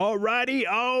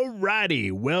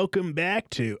Alrighty. Welcome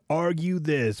back to Argue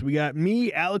This. We got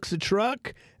me, Alex the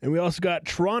Truck, and we also got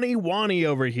Tronny Wani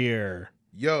over here.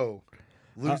 Yo,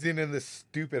 losing in this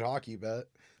stupid hockey bet.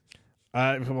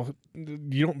 Well,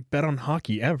 you don't bet on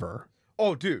hockey ever.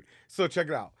 Oh, dude. So check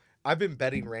it out. I've been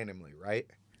betting randomly, right?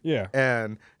 Yeah.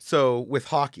 And so with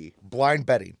hockey, blind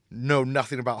betting, know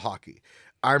nothing about hockey.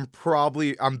 I'm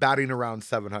batting around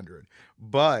 700.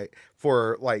 But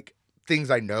for like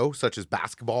things I know, such as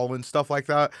basketball and stuff like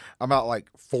that, I'm at like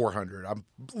 400. I'm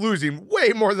losing way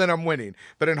more than I'm winning.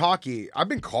 But in hockey, I've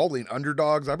been calling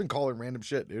underdogs. I've been calling random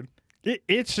shit, dude.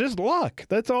 It's just luck.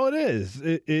 That's all it is.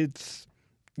 It's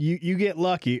you get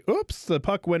lucky. Oops, the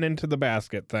puck went into the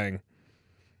basket thing,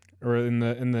 or in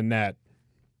the net.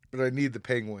 But I need the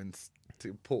Penguins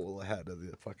to pull ahead of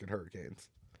the fucking Hurricanes.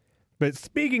 But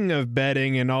speaking of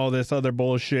betting and all this other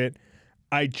bullshit,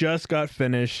 I just got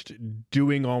finished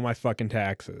doing all my fucking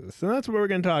taxes. And that's what we're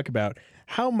going to talk about.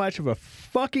 How much of a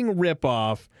fucking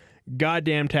ripoff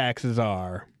goddamn taxes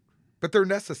are. But they're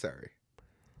necessary.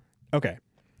 Okay.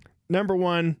 Number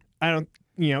one,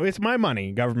 it's my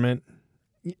money, government.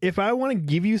 If I want to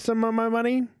give you some of my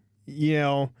money,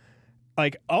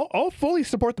 I'll fully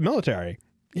support the military.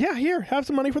 Yeah, here, have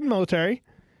some money for the military.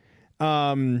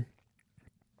 But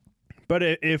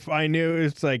if I knew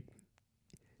it's like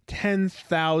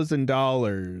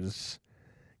 $10,000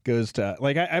 goes to,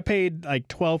 like, I paid like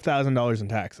 $12,000 in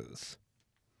taxes.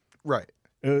 Right.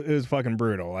 It was fucking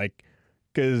brutal. Like,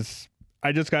 because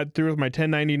I just got through with my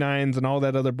 1099s and all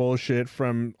that other bullshit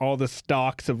from all the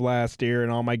stocks of last year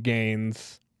and all my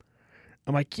gains.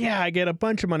 I'm like, yeah, I get a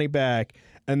bunch of money back.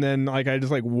 And then, like, I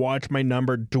just, like, watch my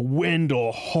number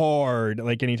dwindle hard.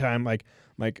 Like, anytime, like,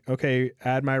 okay,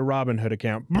 add my Robinhood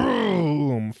account.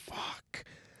 Boom. Fuck.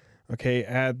 Okay,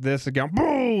 add this account.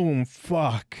 Boom.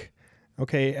 Fuck.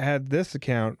 Okay, add this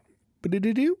account.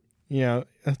 Ba-do-do-do.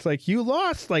 It's like, you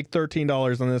lost, like,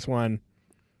 $13 on this one. I'm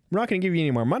not going to give you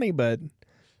any more money, but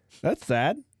that's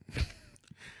sad.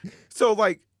 So,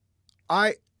 like,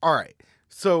 all right.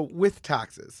 So, with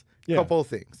taxes, a couple of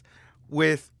things.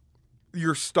 With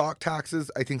your stock taxes,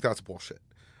 I think that's bullshit.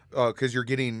 Because you're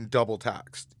getting double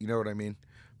taxed. You know what I mean?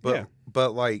 But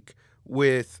like,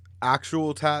 with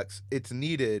actual tax, it's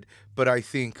needed. But I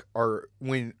think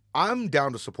when I'm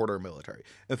down to support our military.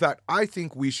 In fact, I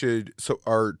think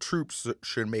our troops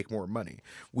should make more money.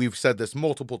 We've said this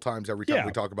multiple times every time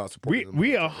we talk about supporting the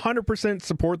military. We 100%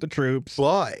 support the troops.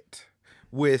 But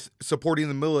with supporting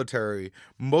the military,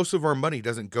 most of our money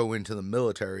doesn't go into the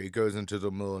military. It goes into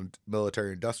the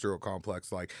military industrial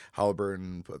complex, like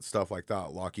Halliburton, stuff like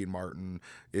that, Lockheed Martin.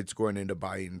 It's going into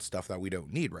buying stuff that we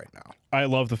don't need right now. I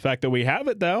love the fact that we have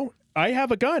it, though. I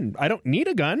have a gun. I don't need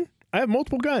a gun. I have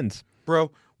multiple guns.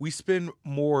 Bro, we spend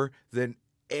more than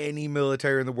any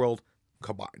military in the world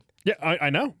combined. Yeah, I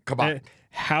know. Combined.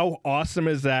 How awesome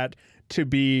is that to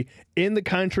be in the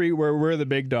country where we're the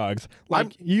big dogs?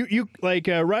 Like,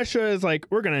 Russia is like,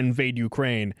 we're going to invade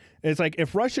Ukraine. It's like,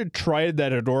 if Russia tried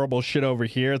that adorable shit over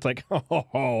here, it's like,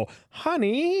 oh,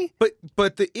 honey.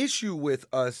 But the issue with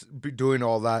us doing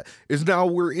all that is now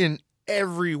we're in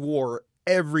every war,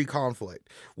 every conflict.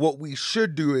 What we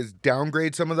should do is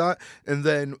downgrade some of that and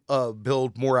then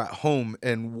build more at home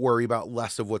and worry about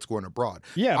less of what's going abroad.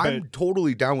 Yeah, I'm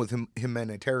totally down with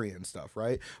humanitarian stuff,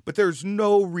 right? But there's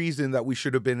no reason that we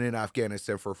should have been in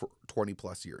Afghanistan for 20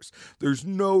 plus years. There's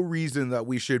no reason that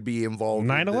we should be involved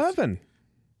 9/11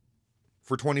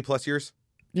 for 20 plus years.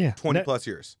 Yeah, 20 plus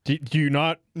years. Do you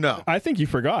not? No, I think you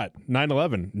forgot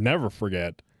 9/11. Never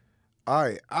forget.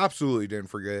 I absolutely didn't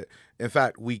forget. In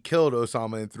fact, we killed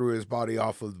Osama and threw his body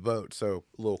off of the boat. So,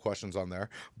 little questions on there.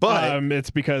 But it's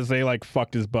because they like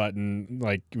fucked his butt and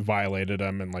like violated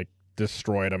him and like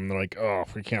destroyed him. They're like, oh,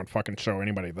 we can't fucking show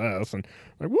anybody this, and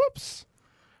like, whoops.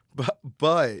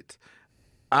 But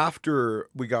after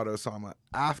we got Osama,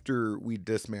 after we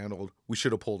dismantled, we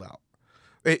should have pulled out.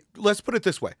 Let's put it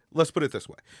this way.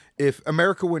 If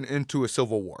America went into a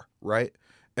civil war, right,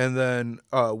 and then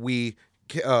we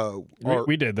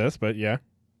did this, but yeah.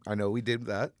 I know we did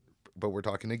that, but we're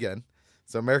talking again.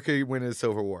 So America went into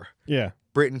Civil War. Yeah.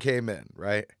 Britain came in,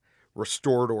 right?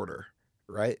 Restored order,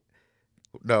 right?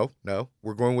 No.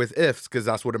 We're going with ifs because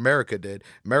that's what America did.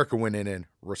 America went in and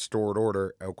restored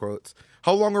order, air quotes.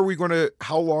 How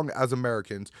long as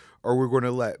Americans are we going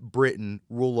to let Britain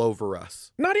rule over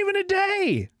us? Not even a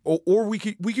day. Or we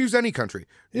could use any country.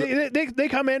 They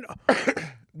come in.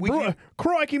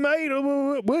 Crikey, mate,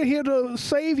 we're here to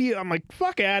save you. I'm like,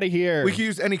 fuck out of here. We can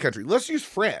use any country. Let's use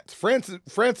France. France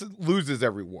loses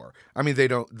every war. I mean, they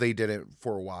didn't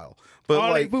for a while.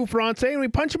 But France, and we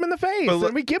punch them in the face,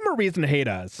 and we give them a reason to hate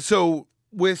us. So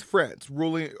with friends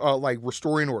ruling, like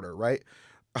restoring order, right?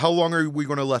 How long are we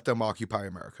going to let them occupy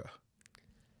America?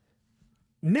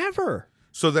 Never.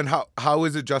 So then how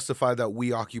is it justified that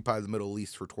we occupy the Middle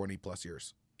East for 20 plus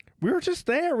years? We were just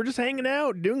there. We're just hanging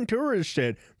out, doing tourist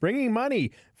shit, bringing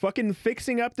money, fucking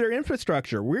fixing up their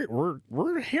infrastructure.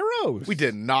 We're heroes. We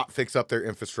did not fix up their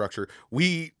infrastructure.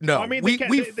 We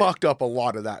fucked up a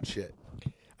lot of that shit.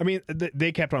 I mean,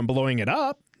 they kept on blowing it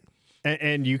up,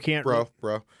 and you can't...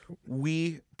 Bro,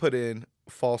 we put in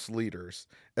false leaders,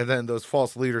 and then those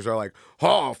false leaders are like,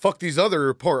 oh, fuck these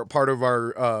other part of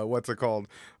our, what's it called,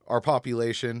 our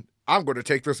population. I'm going to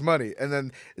take this money. And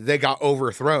then they got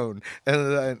overthrown.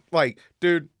 And then, like,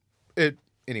 dude,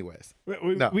 anyways.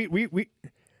 We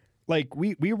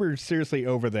were seriously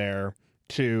over there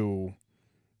to,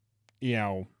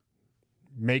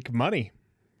 make money.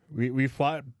 We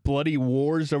fought bloody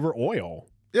wars over oil.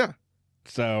 Yeah.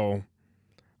 So,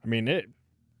 I mean,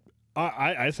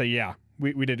 I say, yeah,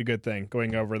 we did a good thing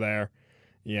going over there,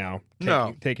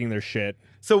 taking their shit.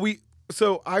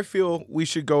 So I feel we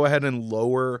should go ahead and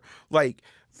lower, like,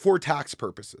 for tax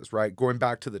purposes, right? Going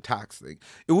back to the tax thing,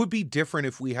 it would be different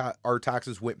if we had our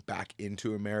taxes went back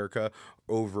into America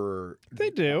over. They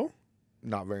do.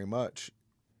 Not very much.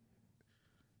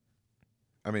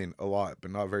 I mean, a lot,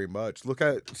 but not very much. Look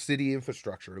at city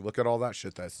infrastructure. Look at all that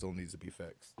shit that still needs to be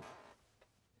fixed.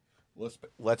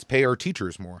 Let's pay our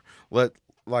teachers more.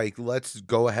 Let's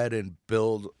go ahead and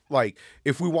build, like,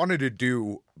 if we wanted to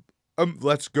do.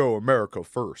 Let's go America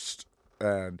first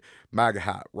and MAGA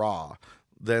hat raw,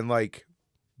 then like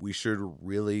we should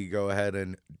really go ahead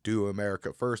and do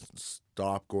America first and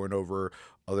stop going over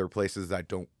other places that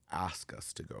don't ask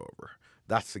us to go over.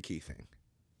 That's the key thing.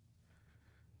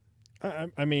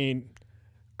 I mean,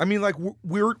 like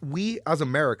we as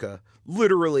America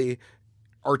literally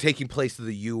are taking place of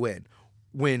the UN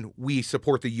when we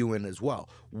support the UN as well.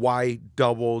 Why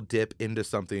double dip into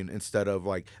something instead of,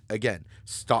 like, again,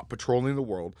 stop patrolling the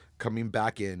world, coming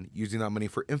back in, using that money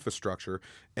for infrastructure,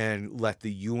 and let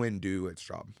the UN do its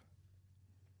job?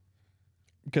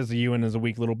 Because the UN is a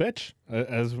weak little bitch.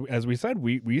 As we said,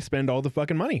 we spend all the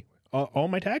fucking money, all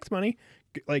my tax money.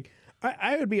 Like,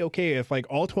 I would be okay if, like,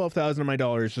 all 12,000 of my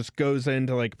dollars just goes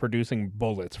into, like, producing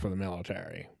bullets for the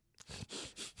military.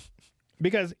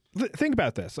 Because think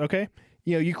about this, okay?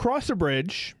 You cross a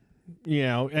bridge,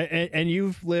 and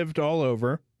you've lived all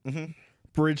over. Mm-hmm.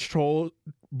 Bridge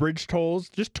tolls,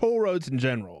 just toll roads in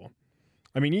general.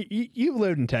 I mean, you've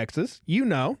lived in Texas,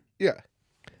 Yeah.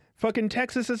 Fucking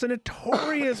Texas is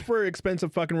notorious for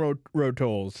expensive fucking road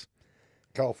tolls.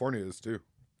 California is too.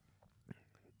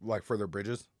 Like for their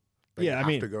bridges. You have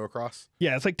to go across.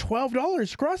 Yeah, it's like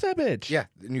 $12 to cross that bitch. Yeah,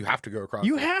 and you have to go across.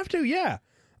 You have to, yeah.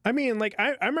 I mean, like,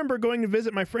 I remember going to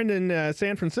visit my friend in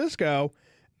San Francisco,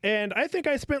 and I think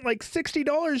I spent like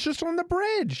 $60 just on the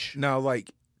bridge. Now, like,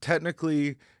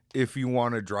 technically, if you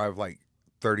want to drive like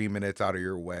 30 minutes out of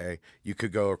your way, you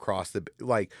could go across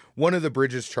like, one of the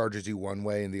bridges charges you one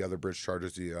way and the other bridge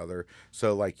charges you the other.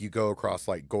 So, like, you go across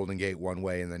like Golden Gate one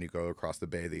way and then you go across the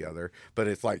bay the other. But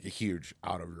it's like a huge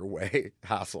out of your way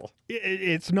hassle.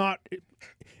 It's not.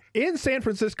 In San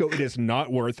Francisco, it is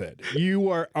not worth it.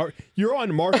 You're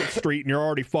on Market Street and you're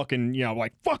already fucking,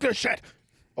 like, fuck this shit.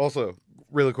 Also,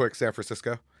 really quick, San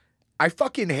Francisco. I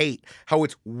fucking hate how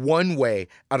it's one way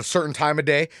at a certain time of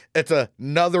day. It's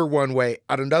another one way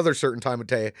at another certain time of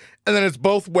day. And then it's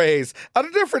both ways at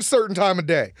a different certain time of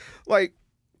day. Like,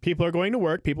 people are going to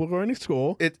work. People are going to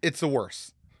school. It's the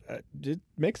worst. It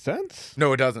makes sense.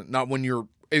 No, it doesn't. Not when you're...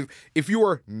 If you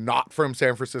are not from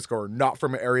San Francisco or not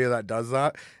from an area that does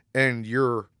that, and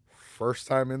your first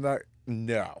time in that,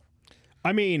 no.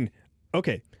 I mean,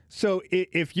 okay, so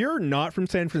if you're not from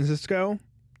San Francisco,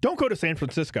 don't go to San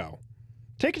Francisco.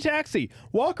 Take a taxi,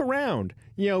 walk around,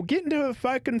 get into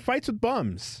fucking fights with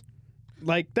bums.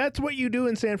 Like, that's what you do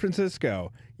in San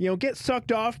Francisco. Get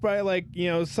sucked off by, like,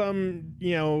 some,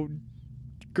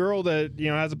 girl that,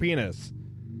 has a penis.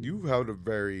 You've had a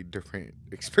very different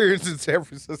experience in San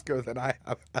Francisco than I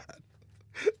have had.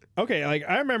 Okay, like,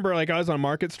 I remember, like, I was on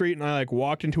Market Street and I, like,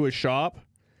 walked into a shop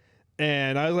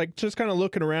and I was, like, just kind of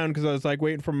looking around because I was, like,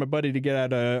 waiting for my buddy to get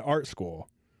out of art school.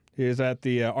 He was at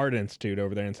the Art Institute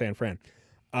over there in San Fran.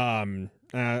 I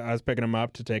was picking him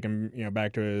up to take him,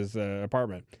 back to his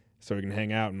apartment so we can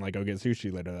hang out and, like, go get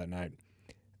sushi later that night.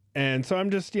 And so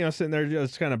I'm just, sitting there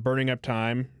just kind of burning up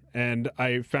time, and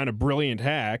I found a brilliant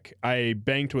hack. I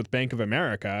banked with Bank of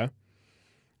America,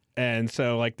 and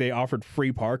so, like, they offered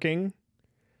free parking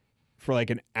for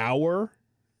like an hour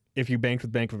if you banked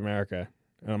with Bank of America.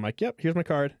 And I'm like, yep, here's my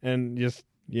card. And just,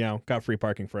 got free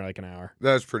parking for like an hour.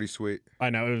 That's pretty sweet.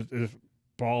 I know. It was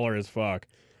baller as fuck.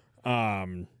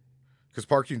 Because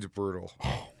parking's brutal.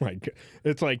 Oh my god,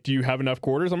 it's like, do you have enough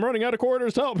quarters? I'm running out of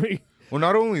quarters. Help me. Well,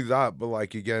 not only that, but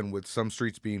like again, with some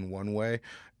streets being one way,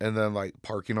 and then like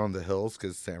parking on the hills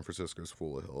because San Francisco's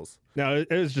full of hills. No,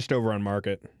 it was just over on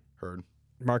Market. Heard.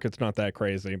 Market's not that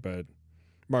crazy, but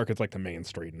Market's like the main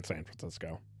street in San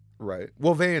Francisco. Right.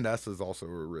 Well, Van Ness is also a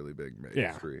really big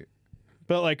main street.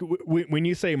 But like when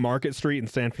you say Market Street in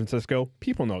San Francisco,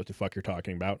 people know what the fuck you're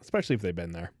talking about, especially if they've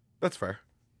been there. That's fair.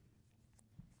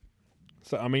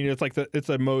 So I mean, it's like it's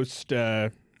the most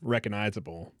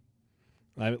recognizable.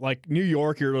 Like New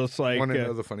York, you're just like. Want to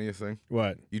know the funniest thing?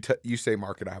 What? You say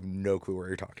Market, I have no clue what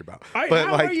you're talking about. How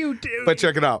are you doing? But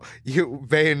check it out. You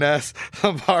Van Ness,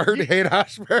 Hubbard,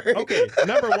 Haight-Ashbury. Okay,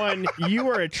 number one, you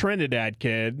were a Trinidad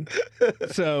kid,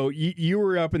 so you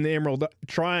were up in the Emerald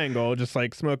Triangle, just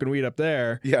like smoking weed up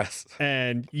there. Yes.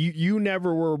 And you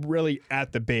never were really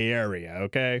at the Bay Area,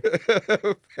 okay?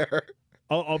 Fair.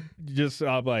 I'll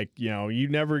like, you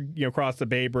never, crossed the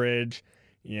Bay Bridge.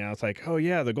 It's like, oh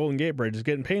yeah, the Golden Gate Bridge is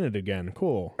getting painted again.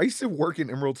 Cool. I used to work in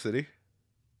Emerald City.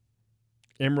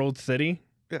 Emerald City?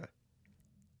 Yeah.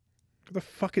 What the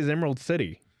fuck is Emerald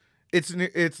City?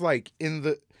 It's like in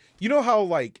the, you know how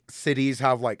like cities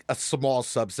have like a small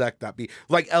subsect that be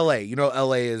like LA.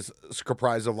 LA is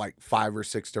comprised of like 5 or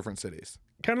 6 different cities.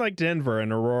 Kind of like Denver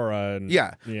and Aurora. And,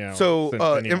 yeah. So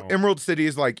Emerald City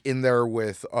is like in there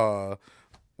with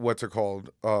what's it called?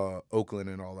 Oakland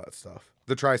and all that stuff.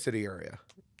 The Tri-City area.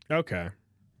 Okay.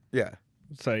 Yeah.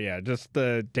 So yeah, just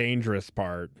the dangerous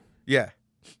part. Yeah.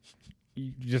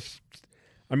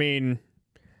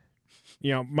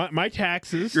 My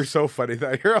taxes. You're so funny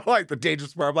that you're like the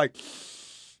dangerous part. I'm like,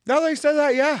 now that you said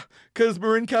that, yeah, because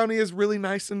Marin County is really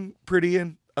nice and pretty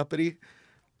and uppity.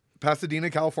 Pasadena,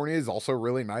 California is also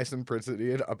really nice and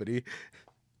pretty and uppity.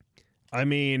 I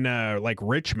mean, like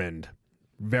Richmond,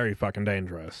 very fucking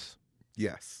dangerous.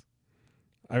 Yes.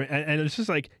 I mean, and it's just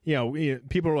like,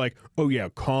 people are like, oh yeah,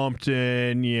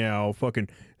 Compton, fucking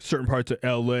certain parts of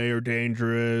LA are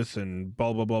dangerous and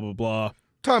blah, blah, blah, blah, blah.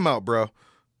 Time out, bro.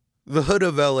 The hood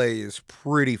of LA is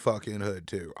pretty fucking hood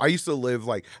too. I used to live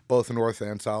like both North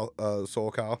and South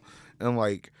SoCal, and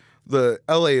like the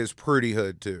LA is pretty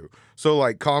hood too. So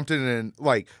like Compton and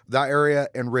like that area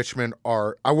and Richmond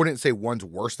are, I wouldn't say one's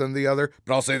worse than the other,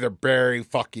 but I'll say they're very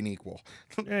fucking equal.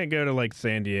 Yeah, go to like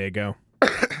San Diego.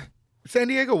 San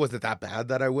Diego wasn't that bad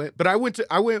that I went, but I went.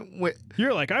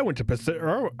 You're like, I went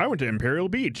to Imperial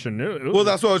Beach, and well,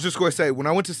 that's what I was just going to say. When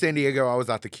I went to San Diego, I was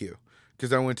at the queue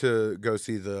because I went to go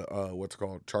see the what's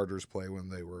called Chargers play when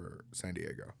they were San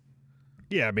Diego.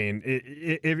 Yeah, I mean,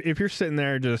 if you're sitting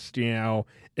there just in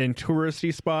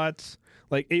touristy spots,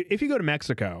 like if you go to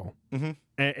Mexico mm-hmm.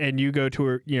 and you go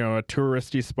to a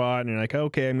touristy spot and you're like,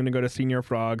 okay, I'm gonna go to Señor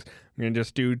Frogs, I'm gonna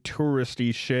just do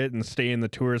touristy shit and stay in the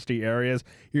touristy areas,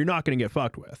 you're not gonna get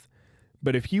fucked with.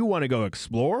 But if you want to go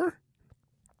explore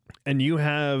and you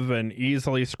have an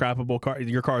easily scrappable car,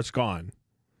 your car's gone.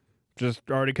 Just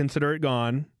already consider it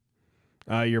gone.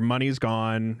 Your money's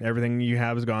gone. Everything you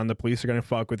have is gone. The police are gonna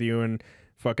fuck with you and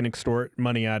fucking extort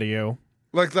money out of you.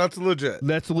 Like, that's legit.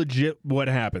 That's legit what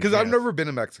happens. Because I've never been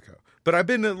to Mexico. But I've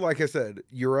been to, like I said,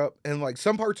 Europe. And, like,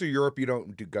 some parts of Europe you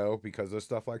don't go because of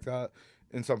stuff like that.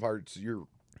 In some parts, you're...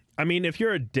 I mean, if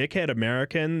you're a dickhead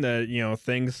American that,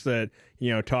 thinks that,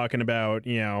 talking about,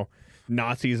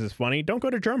 Nazis is funny, don't go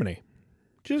to Germany.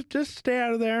 Just stay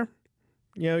out of there.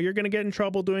 You're going to get in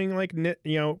trouble doing, like,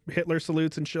 Hitler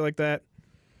salutes and shit like that.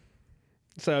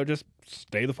 So just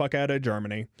stay the fuck out of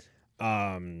Germany.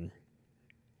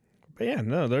 But yeah,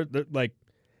 no, they're like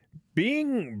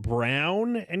being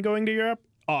brown and going to Europe.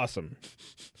 Awesome.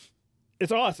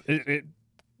 It's awesome. It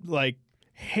like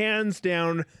hands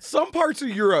down. Some parts of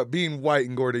Europe being white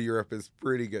and going to Europe is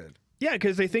pretty good. Yeah,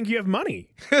 because they think you have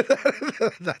money.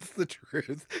 That's the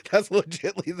truth. That's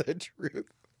legitimately the truth.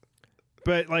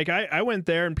 But like I went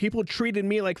there and people treated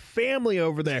me like family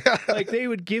over there. Like they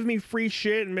would give me free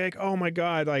shit and be like, oh my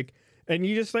God, like, and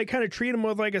you just like kind of treat them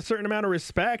with like a certain amount of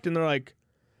respect, and they're like,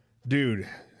 dude,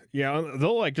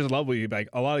 they'll like just love you. Like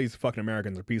a lot of these fucking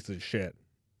Americans are pieces of shit.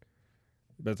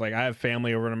 But it's like I have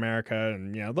family over in America,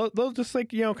 and they'll just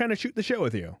like kind of shoot the shit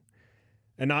with you,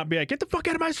 and not be like, get the fuck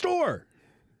out of my store.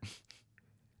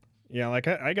 Like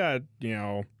I got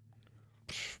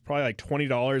probably like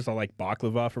 $20 on like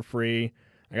baklava for free.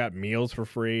 I got meals for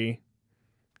free,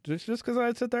 just because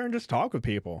I'd sit there and just talk with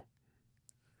people.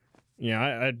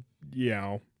 I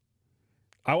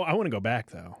want to go back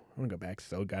though. I want to go back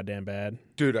so goddamn bad,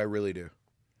 dude. I really do.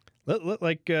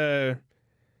 Like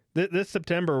this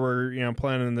September we're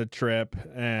planning the trip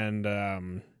and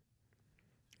to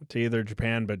either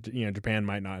Japan, but Japan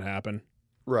might not happen.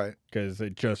 Right. because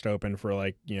it just opened for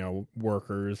like,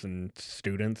 workers and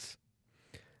students.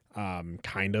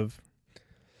 Kind of.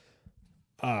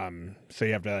 So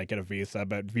you have to like get a visa,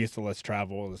 but visa-less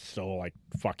travel is still like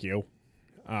fuck you.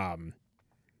 But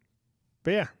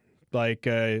yeah, like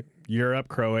Europe,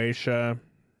 Croatia,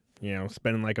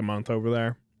 spending like a month over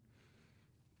there.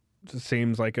 Just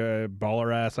seems like a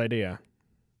baller ass idea.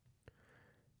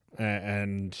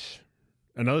 And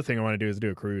another thing I want to do is do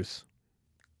a cruise.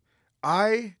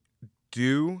 I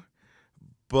do,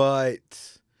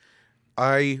 but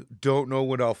I don't know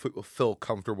when I'll feel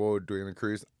comfortable doing a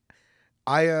cruise.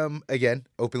 I am, again,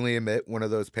 openly admit, one of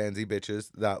those pansy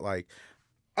bitches that like,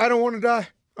 I don't want to die.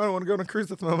 I don't want to go on a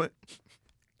cruise at the moment.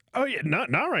 Oh yeah, not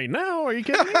right now. Are you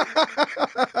kidding me?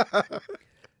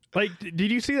 Like, did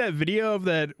you see that video of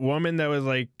that woman that was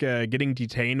like getting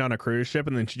detained on a cruise ship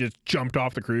and then she just jumped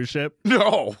off the cruise ship?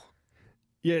 No.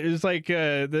 Yeah, it was like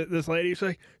this lady.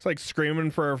 She's like screaming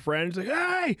for her friend. She's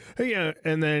like, "Hey!"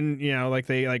 And then like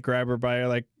they like grab her by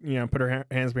like put her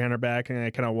hands behind her back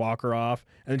and kind of walk her off,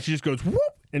 and then she just goes whoop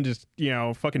and just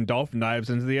fucking dolphin dives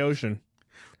into the ocean.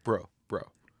 Bro.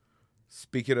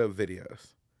 Speaking of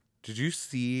videos, did you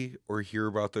see or hear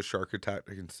about the shark attack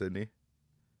in Sydney?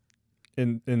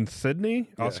 In Sydney,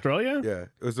 Yeah. Australia? Yeah,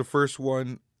 it was the first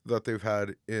one that they've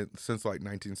had since like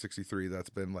 1963 that's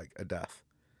been like a death.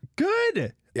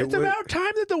 Good. It's about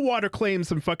time that the water claims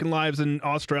some fucking lives in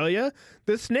Australia.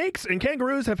 The snakes and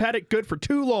kangaroos have had it good for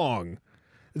too long.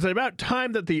 It's about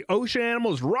time that the ocean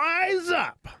animals rise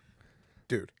up.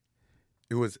 Dude,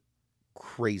 it was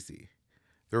crazy.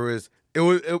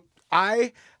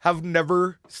 I have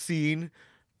never seen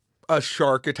a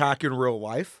shark attack in real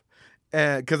life,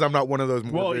 because I'm not one of those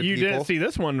morbid Well, you people. didn't see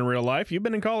this one in real life. You've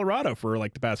been in Colorado for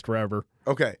like the past forever.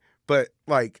 Okay, but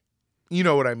like, you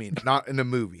know what I mean, not in a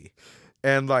movie.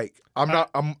 And like, I'm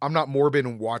not morbid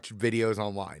and watch videos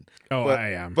online. Oh, but,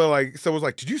 I am. But like, someone was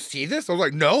like, "Did you see this?" I was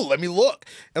like, "No, let me look."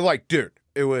 And like, dude,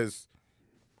 it was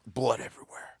blood everywhere.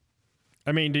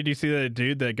 I mean, did you see that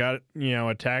dude that got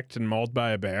attacked and mauled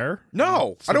by a bear?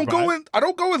 No, I don't Survived?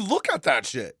 go and look at that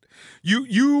shit.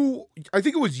 I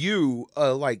think it was you,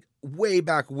 like way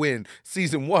back when,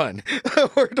 season 1,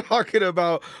 we're talking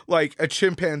about like a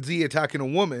chimpanzee attacking a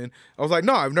woman. I was like,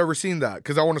 no, I've never seen that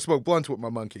because I want to smoke blunts with my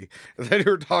monkey. And then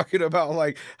you were talking about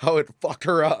like how it fucked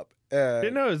her up.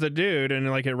 Didn't know it was a dude, and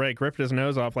like it ripped his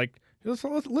nose off. Like, just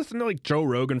listen to like Joe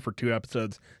Rogan for 2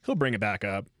 episodes. He'll bring it back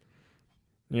up.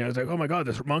 It's like, oh my god,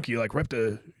 this monkey like ripped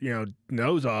a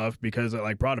nose off because it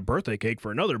like brought a birthday cake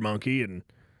for another monkey, and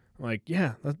I'm like,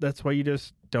 yeah, that's why you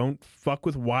just don't fuck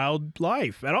with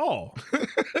wildlife at all.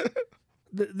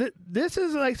 This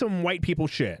is like some white people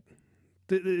shit.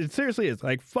 It seriously is.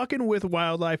 Like, fucking with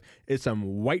wildlife is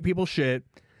some white people shit.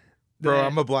 Bro,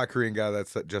 I'm a black Korean guy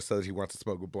that just says he wants to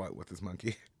smoke a blunt with his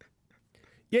monkey.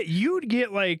 Yeah, you'd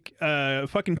get like a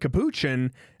fucking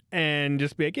capuchin and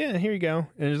just be like, yeah, here you go,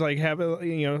 and just like have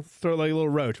a throw like a little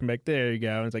roach and be like, there you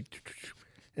go, and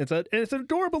it's like it's an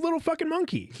adorable little fucking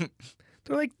monkey.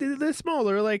 They're like they're small.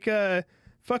 They're like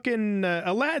fucking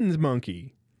Aladdin's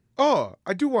monkey. Oh,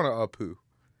 I do want to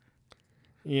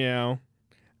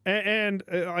And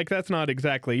like that's not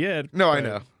exactly it. No, I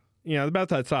know. About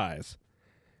that size.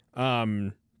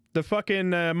 The fucking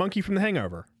monkey from The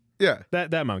Hangover. Yeah,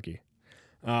 that monkey.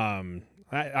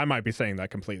 I might be saying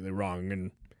that completely wrong,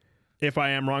 and if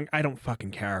I am wrong, I don't fucking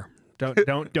care.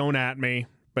 Don't at me.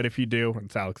 But if you do,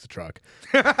 it's Alex the Truck.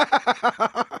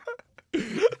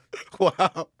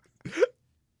 Wow.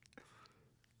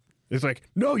 It's like,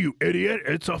 no, you idiot!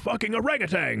 It's a fucking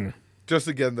orangutan. Just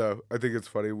again, though, I think it's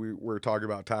funny. We were talking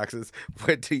about taxes,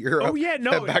 went to Europe. Oh yeah,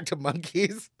 no, and back to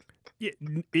monkeys. Yeah,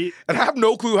 and I have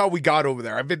no clue how we got over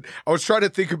there. I was trying to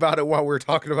think about it while we were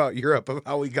talking about Europe, of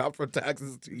how we got from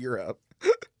Texas to Europe.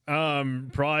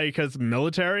 Probably because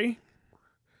military,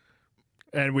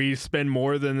 and we spend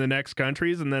more than the next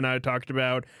countries. And then I talked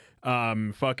about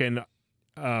fucking.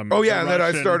 Oh yeah, and then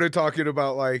I started talking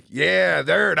about like, yeah,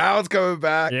 now it's coming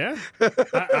back. Yeah,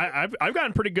 I've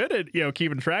gotten pretty good at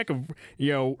keeping track of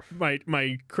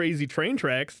my crazy train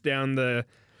tracks down the.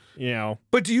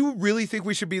 But do you really think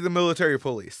we should be the military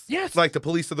police? Yes. Like the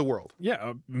police of the world?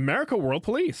 Yeah, America World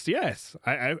Police, yes.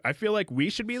 I feel like we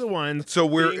should be the ones. So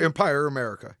we're Empire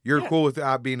America. You're cool with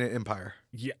that being an empire?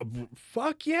 Yeah,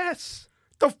 fuck yes.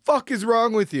 The fuck is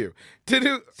wrong with you?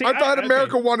 I thought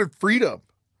America wanted freedom.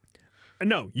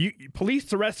 No, you police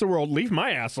the rest of the world. Leave my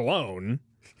ass alone.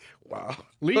 Wow.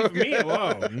 Leave me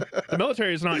alone. The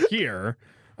military is not here.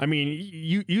 I mean,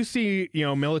 you see,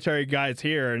 military guys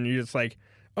here, and you're just like,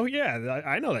 oh yeah,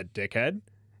 I know that dickhead.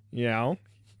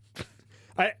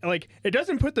 it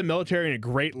doesn't put the military in a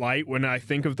great light when I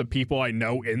think of the people I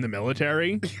know in the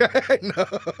military. Yeah, I know.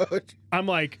 I'm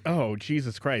like, oh,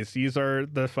 Jesus Christ, these are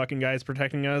the fucking guys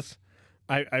protecting us.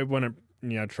 I wouldn't,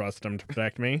 trust them to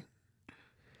protect me.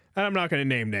 And I'm not going to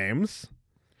name names.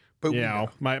 But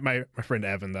my friend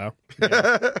Evan, though.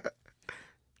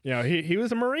 He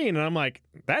was a Marine, and I'm like,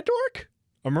 that dork?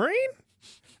 A Marine?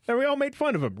 And we all made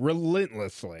fun of him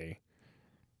relentlessly.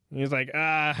 He's like,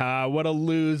 what a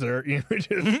loser.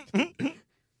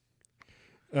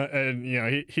 And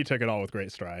he took it all with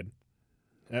great stride,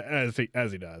 as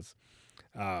he does.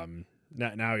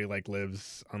 Now he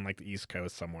lives on the East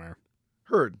Coast somewhere.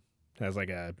 Heard. Has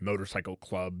a motorcycle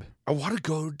club. I want to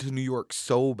go to New York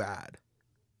so bad.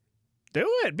 Do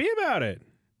it. Be about it.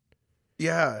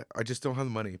 Yeah, I just don't have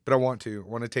the money, but I want to. I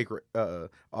want to take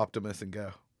Optimus and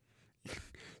go.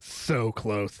 So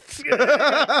close.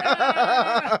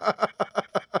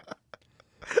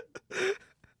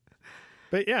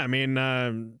 But yeah, I mean,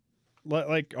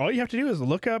 all you have to do is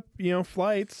look up,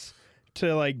 flights to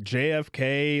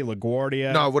JFK,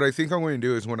 LaGuardia. No, what I think I'm going to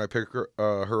do is when I pick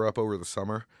her up over the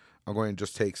summer, I'm going to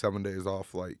just take 7 days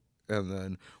off, and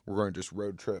then we're going to just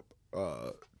road trip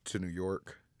to New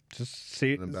York. Just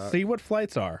see what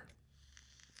flights are.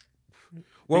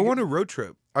 Well, I want a road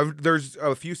trip. There's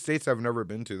a few states I've never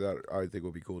been to that I think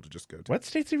would be cool to just go to. What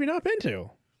states have you not been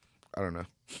to? I don't know.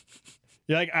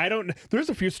 Yeah, there's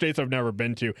a few states I've never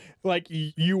been to.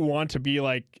 You want to be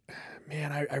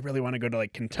man, I really want to go to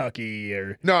Kentucky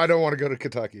or. No, I don't want to go to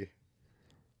Kentucky.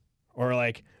 Or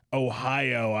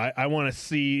Ohio. I want to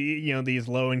see, these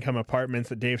low income apartments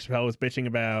that Dave Chappelle was bitching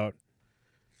about.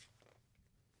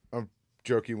 I'm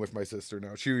joking with my sister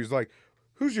now. She was like,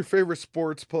 who's your favorite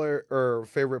sports player or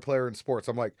favorite player in sports?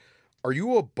 I'm like, are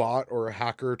you a bot or a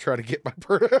hacker trying to get my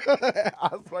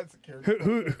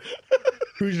security?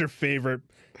 Who's your favorite,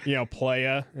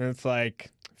 playa? And it's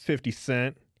 50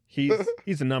 Cent. He's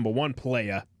the number one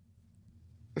player.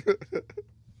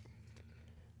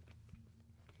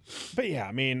 But yeah,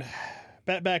 I mean,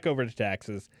 back over to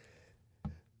taxes.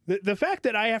 The fact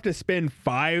that I have to spend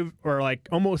 $5 or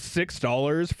almost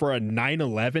 $6 for a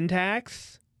 9/11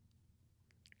 tax.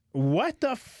 What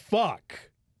the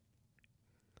fuck?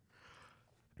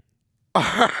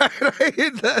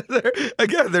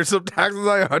 Again, there's some taxes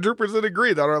I 100%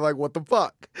 agree that are what the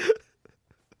fuck?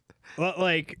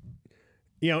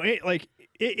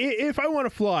 If I want to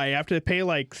fly, I have to pay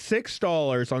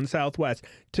 $6 on Southwest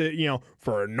to,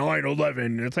 for a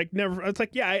 9/11. It's never, it's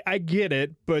yeah, I get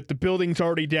it, but the building's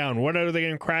already down. What are they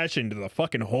going to crash into? The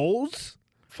fucking holes?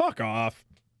 Fuck off.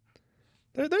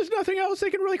 There's nothing else they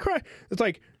can really crash. It's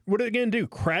what are they going to do?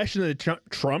 Crash into the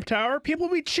Trump Tower? People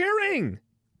will be cheering.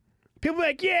 People will be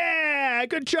like, yeah,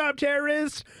 good job,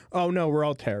 terrorists. Oh, no, we're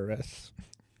all terrorists.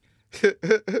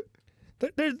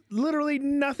 There's literally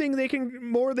nothing they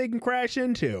can crash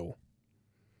into.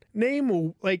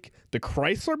 Name, the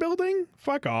Chrysler Building?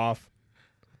 Fuck off.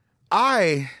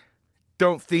 I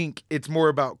don't think it's more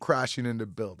about crashing into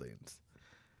buildings.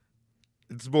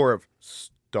 It's more of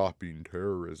stopping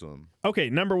terrorism. Okay,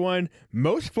 number one,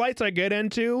 most flights I get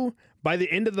into, by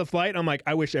the end of the flight, I'm like,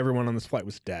 I wish everyone on this flight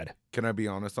was dead. Can I be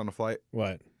honest on a flight?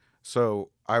 What? So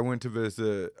I went to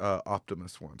visit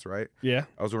Optimus once, right? Yeah.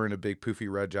 I was wearing a big poofy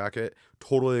red jacket.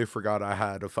 Totally forgot I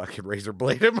had a fucking razor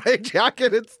blade in my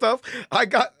jacket and stuff.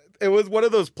 It was one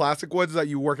of those plastic ones that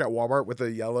you work at Walmart with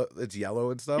it's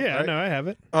yellow and stuff. Yeah, right? No, I have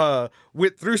it.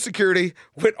 Went through security,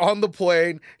 went on the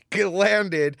plane,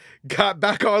 landed, got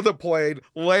back on the plane,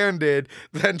 landed,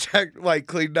 then checked,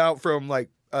 cleaned out from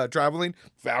traveling,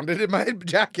 found it in my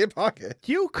jacket pocket.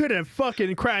 You could have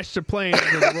fucking crashed a plane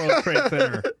into the World Trade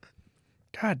Center.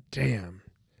 God damn.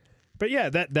 But yeah,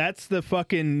 that's the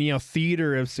fucking,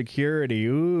 theater of security.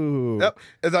 Ooh. Yep.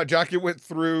 And that jacket went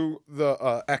through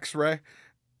the X-ray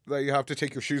that you have to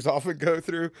take your shoes off and go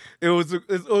through. It was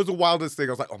the wildest thing.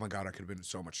 I was like, oh my God, I could have been in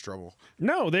so much trouble.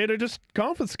 No, they'd have just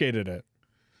confiscated it.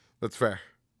 That's fair.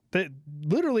 They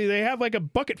have a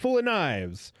bucket full of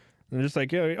knives. And they're just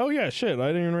oh yeah, shit, I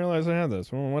didn't even realize I had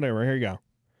this. Well, whatever, here you go.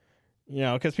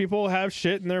 Because people have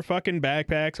shit in their fucking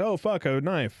backpacks. Oh, fuck, a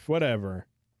knife, whatever.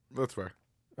 That's fair.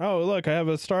 Oh, look, I have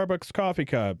a Starbucks coffee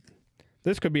cup.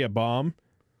 This could be a bomb.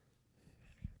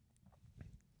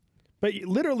 But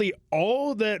literally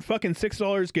all that fucking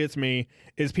 $6 gets me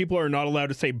is people are not allowed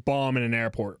to say bomb in an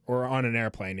airport or on an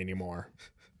airplane anymore.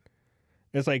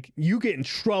 It's you get in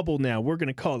trouble now. We're going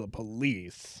to call the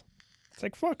police.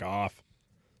 It's fuck off.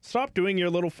 Stop doing your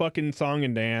little fucking song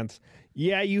and dance.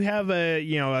 Yeah, you have a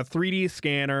 3D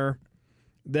scanner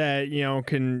that,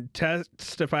 can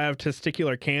test if I have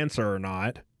testicular cancer or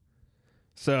not.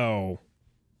 So,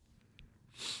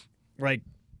 Like,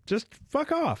 just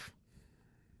fuck off.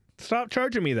 Stop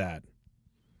charging me that.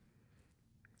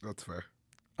 That's fair.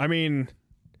 I mean,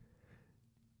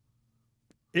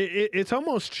 it's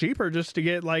almost cheaper just to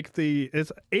get like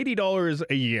it's $80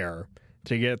 a year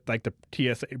to get like the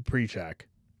TSA pre-check.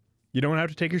 You don't have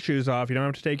to take your shoes off. You don't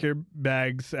have to take your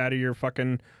bags out of your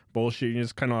fucking bullshit. You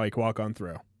just kind of like walk on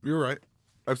through. You're right.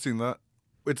 I've seen that.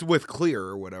 It's with Clear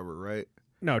or whatever, right?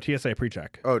 No, TSA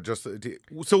pre-check. Oh, just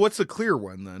so what's the Clear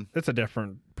one then? It's a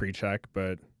different pre-check,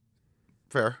 but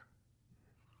fair.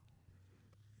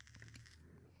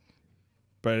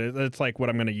 But it's like what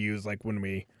I'm going to use like when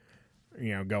we,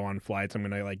 go on flights. I'm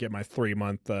going to like get my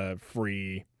 3-month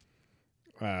free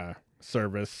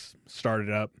service started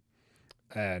up.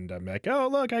 And I'm like, oh,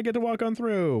 look, I get to walk on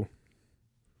through.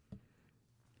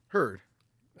 Heard.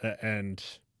 And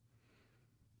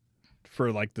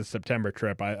for like the September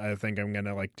trip, I think I'm going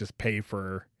to like just pay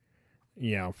for,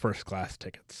 first class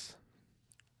tickets.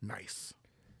 Nice.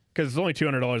 Because it's only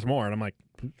 $200 more. And I'm like,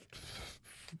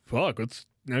 fuck, it's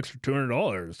an extra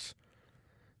 $200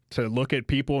 to look at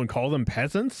people and call them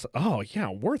peasants. Oh, yeah,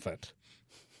 worth it.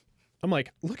 I'm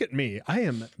like, look at me. I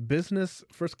am business,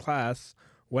 first class,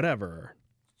 whatever.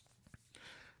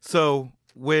 So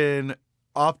when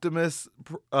Optimus,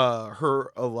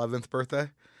 her 11th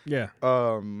birthday, yeah,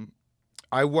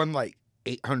 I won like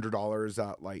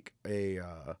 $800 at like a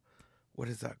what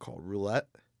is that called, roulette?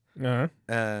 Uh-huh.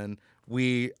 And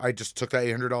I just took that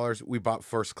 $800. We bought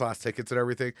first class tickets and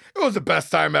everything. It was the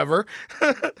best time ever.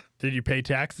 Did you pay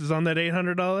taxes on that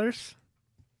 $800?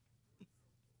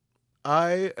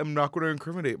 I am not going to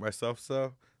incriminate myself,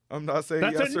 so I'm not saying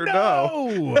That's yes a or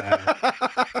no.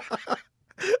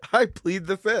 I plead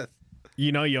the fifth.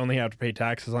 You only have to pay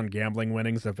taxes on gambling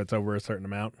winnings if it's over a certain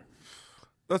amount.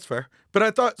 That's fair. But I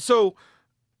thought, so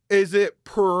is it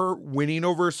per winning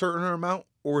over a certain amount,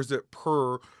 or is it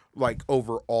per like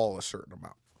overall a certain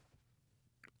amount?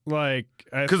 Like,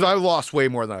 because I lost way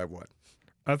more than I won.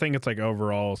 I think it's like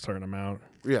overall a certain amount.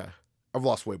 Yeah, I've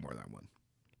lost way more than I won.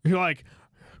 You're like,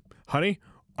 honey,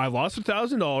 I lost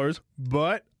 $1,000,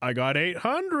 but I got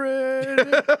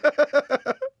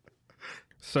 800.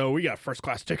 So we got first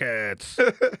class tickets.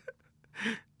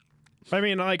 I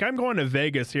mean, like, I'm going to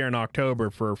Vegas here in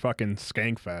October for fucking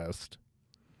Skankfest.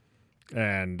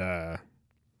 And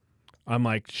I'm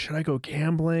like, should I go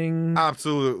gambling?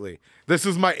 Absolutely. This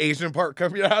is my Asian part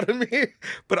coming out of me.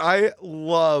 But I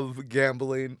love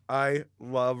gambling. I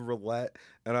love roulette.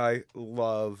 And I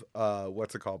love,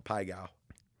 what's it called? Pai Gow.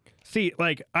 See,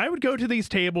 like, I would go to these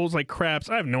tables like craps.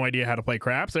 I have no idea how to play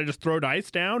craps. I just throw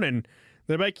dice down and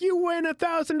they're like, you win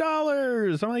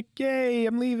 $1,000. I'm like, yay,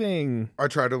 I'm leaving. I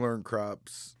try to learn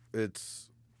craps. It's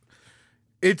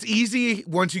easy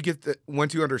once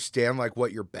you understand like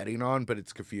what you're betting on, but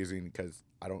it's confusing because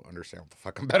I don't understand what the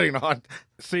fuck I'm betting on.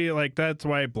 See, like, that's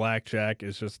why blackjack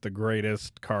is just the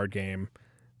greatest card game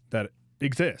that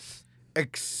exists.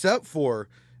 Except for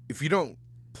if you don't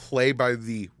play by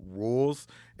the rules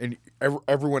and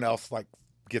everyone else like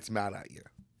gets mad at you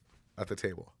at the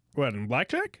table. What, in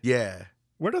blackjack? Yeah.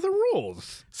 What are the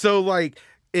rules? So like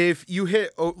if you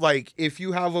if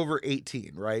you have over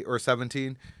 18, right, or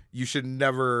 17, you should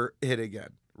never hit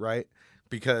again, right?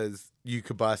 Because you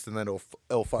could bust and then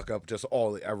it'll fuck up just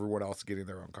everyone else getting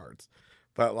their own cards.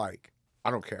 But like,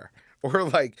 I don't care. Or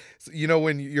like,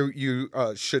 when you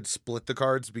should split the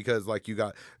cards because like you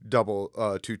got double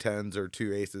 2 10s or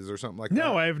 2 aces or something like that.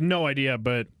 No, I have no idea,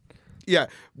 but yeah,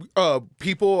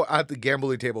 people at the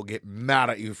gambling table get mad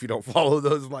at you if you don't follow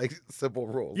those like simple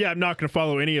rules. Yeah, I'm not going to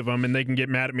follow any of them, and they can get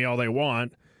mad at me all they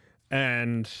want,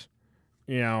 and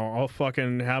I'll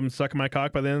fucking have them suck my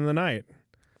cock by the end of the night.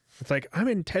 It's like, I'm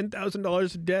in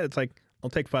 $10,000 in debt. It's like,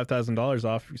 I'll take $5,000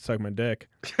 off if you suck my dick.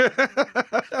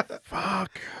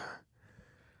 Fuck.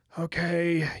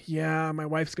 Okay, yeah, my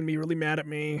wife's going to be really mad at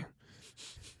me.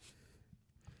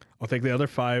 I'll take the other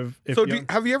 5.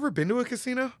 Have you ever been to a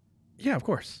casino? Yeah, of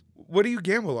course. What do you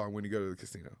gamble on when you go to the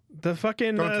casino? The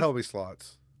fucking... Don't tell me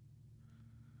slots.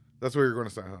 That's what you're going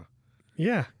to say, huh?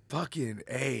 Yeah. Fucking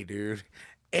A, dude.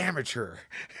 Amateur.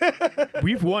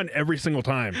 We've won every single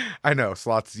time. I know.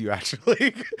 Slots you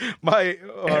actually.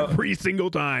 Every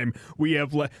single time we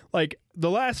have... like,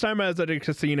 the last time I was at a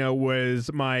casino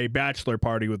was my bachelor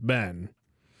party with Ben.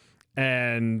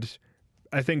 And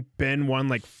I think Ben won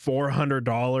like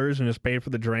 $400 and just paid for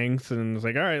the drinks and was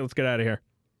like, all right, let's get out of here.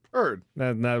 Heard.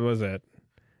 That was it.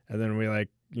 And then we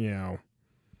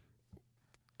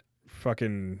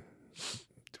fucking...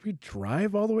 Did we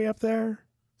drive all the way up there?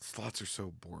 Slots are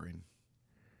so boring.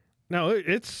 No,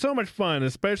 it's so much fun,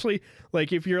 especially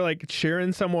like if you're like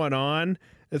cheering someone on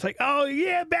It's like, oh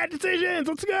yeah, bad decisions.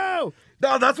 Let's go.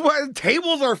 No, that's why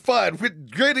tables are fun.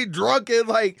 With getting drunk and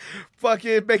like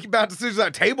fucking making bad decisions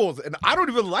at tables, and I don't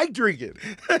even like drinking.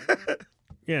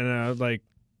 Yeah, no, like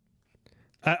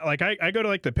I go to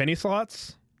like the penny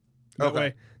slots.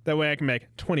 That way I can make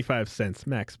 25 cents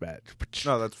max bet.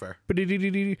 No, that's fair.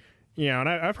 Yeah, and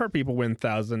I've heard people win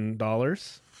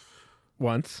 $1,000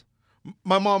 once.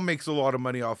 My mom makes a lot of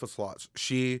money off of slots.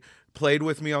 She played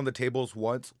with me on the tables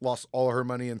once, lost all her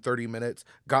money in 30 minutes,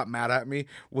 got mad at me,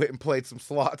 went and played some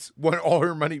slots, won all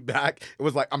her money back. It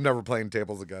was like, I'm never playing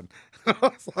tables again. I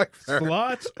was like, fair.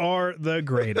 Slots are the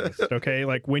greatest, okay?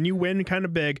 Like when you win kind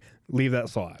of big, leave that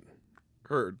slot.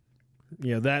 Heard.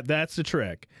 You know, that's the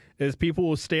trick. Is people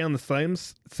will stay on the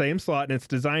same slot, and it's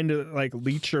designed to like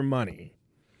leech your money.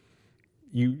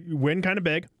 You win kind of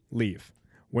big, leave.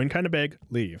 Win kind of big,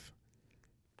 leave.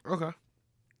 Okay.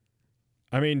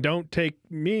 I mean, don't take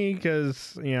me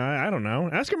because, you know, I don't know.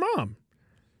 Ask your mom.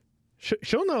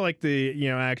 She'll know like the, you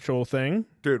know, actual thing.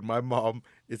 Dude, my mom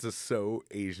is a so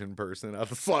Asian person at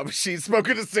the slot machine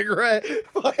smoking a cigarette.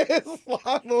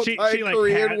 Little She tight like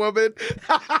Korean woman.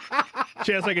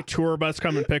 She has like a tour bus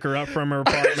come and pick her up from her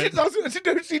apartment.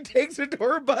 She takes a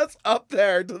tour bus up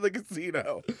there to the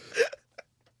casino.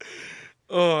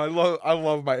 Oh, I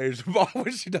love my Asian mom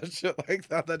when she does shit like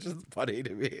that. That's just funny to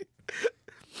me.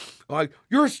 I'm like,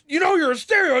 you're a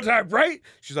stereotype, right?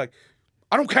 She's like,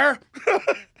 I don't care.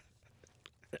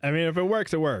 I mean, if it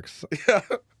works, it works. Yeah.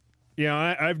 You know,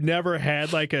 I've never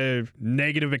had like a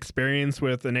negative experience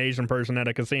with an Asian person at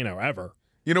a casino ever.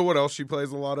 You know what else she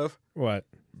plays a lot of? What?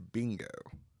 Bingo.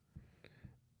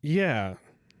 Yeah.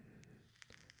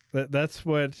 That's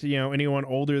what, you know, anyone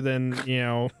older than, you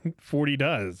know, 40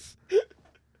 does.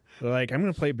 They're like, I'm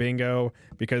going to play bingo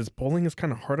because bowling is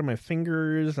kind of hard on my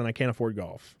fingers and I can't afford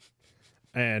golf.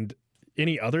 And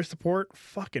any other sport,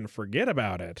 fucking forget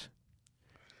about it.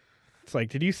 It's like,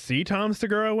 did you see Tom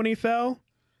Segura when he fell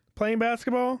playing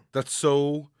basketball? That's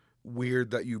so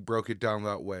weird that you broke it down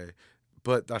that way.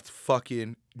 But that's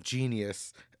fucking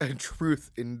genius and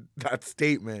truth in that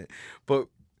statement. But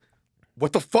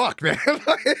what the fuck, man?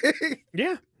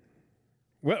 Yeah.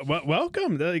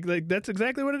 Welcome. Like that's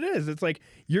exactly what it is. It's like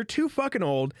you're too fucking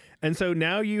old, and so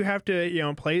now you have to, you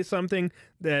know, play something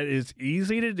that is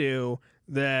easy to do.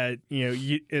 That, you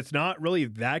know, it's not really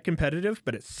that competitive,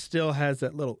 but it still has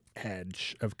that little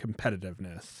edge of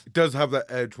competitiveness. It does have that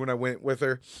edge. When I went with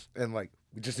her, and like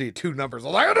we just need 2 numbers.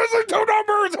 I'm like, it isn't 2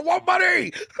 numbers. I want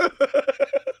money.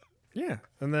 Yeah,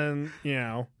 and then, you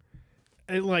know,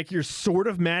 like you're sort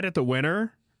of mad at the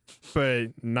winner,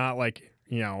 but not like,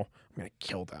 you know, I'm gonna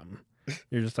kill them.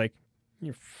 You're just like,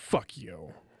 fuck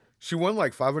you. She won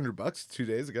like $500 2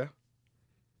 days ago.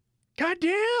 God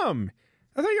damn!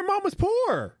 I thought your mom was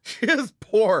poor. She is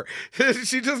poor.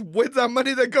 She just wins that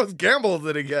money that goes gambles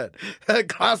it again.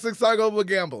 Classic cycle of a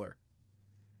gambler.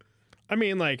 I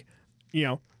mean, like, you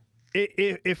know,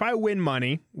 if I win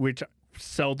money, which I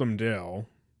seldom do,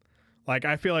 like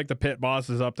I feel like the pit boss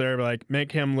is up there, like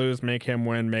make him lose, make him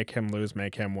win, make him lose,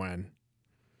 make him win.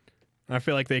 I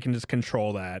feel like they can just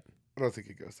control that. I don't think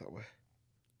it goes that way.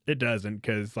 It doesn't,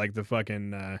 because like the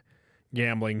fucking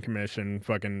gambling commission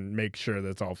fucking makes sure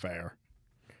that's all fair.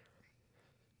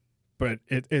 But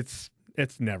it's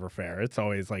never fair. It's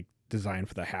always like designed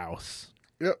for the house.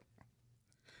 Yep.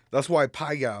 That's why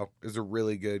Pai Gow is a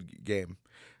really good game.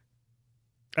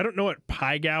 I don't know what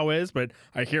Pai Gow is, but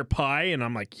I hear pie and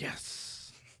I'm like,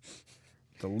 yes.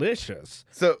 Delicious.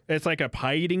 So it's like a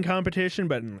pie eating competition,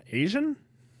 but in Asian?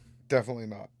 Definitely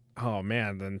not. Oh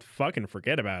man, then fucking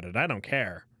forget about it. I don't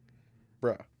care.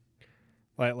 Bruh.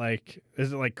 Like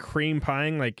is it like cream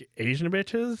pieing like Asian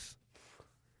bitches?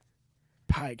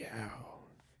 Pai Gow.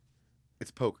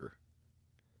 It's poker.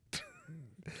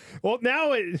 Well,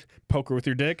 now it's poker with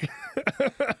your dick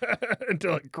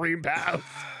until it cream pows.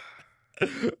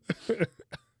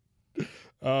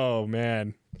 Oh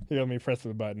man, here, let me press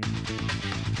the button.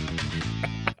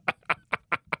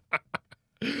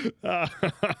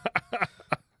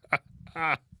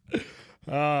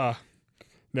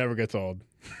 Never gets old.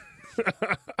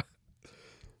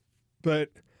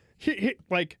 But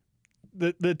like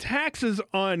the taxes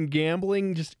on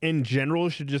gambling just in general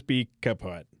should just be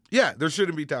kaput. Yeah, there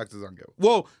shouldn't be taxes on gambling.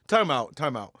 Well, time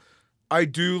out. I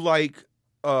do like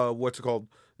what's it called?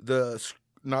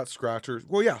 Not scratchers.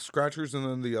 Well, yeah, scratchers, and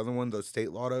then the other one, the state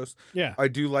lottos. Yeah, I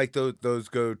do like those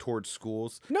go towards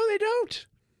schools. No, they don't.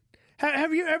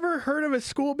 Have you ever heard of a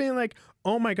school being like,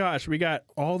 oh my gosh, we got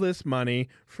all this money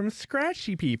from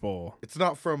scratchy people? It's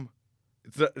not from.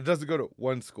 It doesn't go to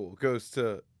one school. It goes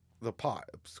to the pot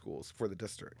of schools for the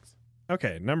districts.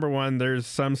 okay, number one, there's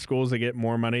some schools that get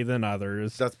more money than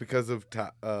others. That's because of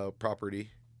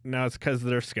property. No, it's because of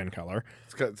their skin color.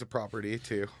 It's 'cause it's a property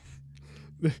too.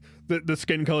 The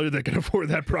skin color that can afford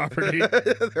that property.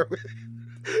 Whatever.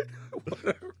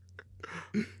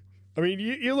 I mean,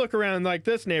 you look around like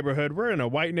this neighborhood. We're in a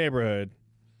white neighborhood.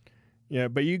 Yeah,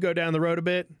 but you go down the road a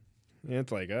bit,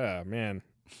 it's like, oh, man.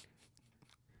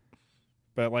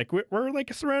 But, like, we're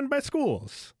like, surrounded by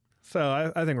schools.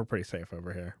 So I think we're pretty safe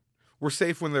over here. We're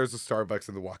safe when there's a Starbucks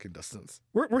in the walking distance.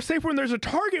 We're safe when there's a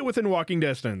Target within walking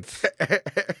distance.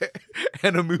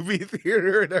 And a movie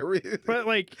theater and everything. But,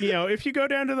 like, you know, if you go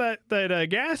down to that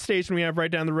gas station we have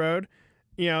right down the road,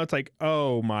 you know, it's like,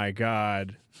 oh, my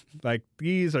God. Like,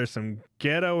 these are some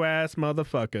ghetto-ass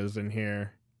motherfuckers in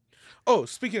here. Oh,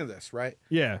 speaking of this, right?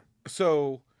 Yeah.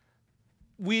 So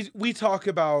we talk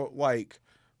about, like,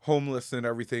 homeless and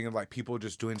everything and, like, people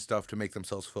just doing stuff to make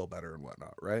themselves feel better and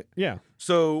whatnot, right? Yeah.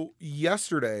 So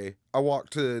yesterday, I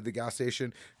walked to the gas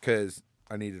station because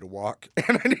I needed to walk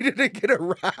and I needed to get a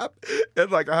wrap.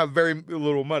 And, like, I have very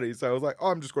little money. So I was like, oh,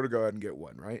 I'm just going to go ahead and get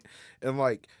one, right? And,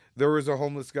 like, there was a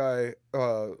homeless guy,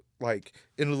 like,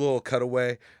 in a little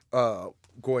cutaway,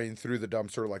 going through the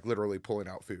dumpster, like, literally pulling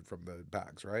out food from the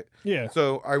bags, right? Yeah.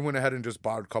 So I went ahead and just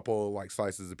bought a couple of, like,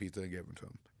 slices of pizza and gave them to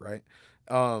him, right?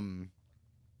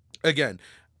 Again,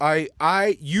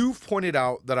 you've pointed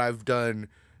out that I've done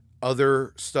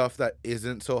other stuff that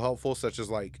isn't so helpful, such as,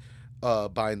 like,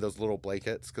 buying those little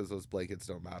blankets, because those blankets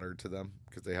don't matter to them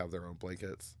because they have their own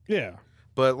blankets. Yeah.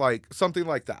 But, like, something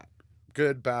like that.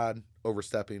 Good, bad,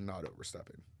 overstepping, not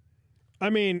overstepping. I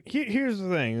mean, here's the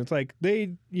thing. It's like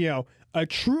they, you know, a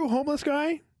true homeless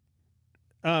guy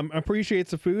appreciates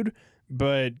the food,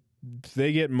 but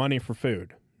they get money for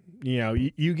food. You know,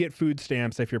 you get food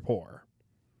stamps if you're poor.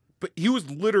 But he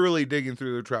was literally digging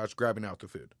through the trash, grabbing out the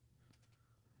food.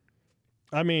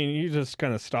 I mean, you just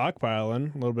kind of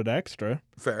stockpiling a little bit extra.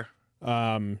 Fair.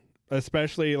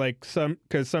 Especially like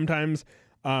because sometimes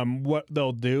what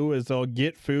they'll do is they'll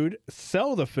get food,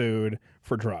 sell the food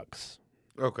for drugs.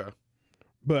 Okay.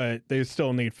 But they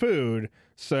still need food,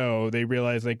 so they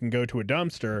realize they can go to a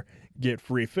dumpster, get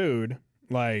free food.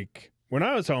 Like, when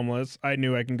I was homeless, I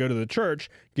knew I can go to the church,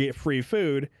 get free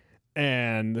food,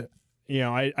 and, you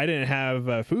know, I didn't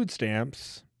have food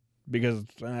stamps because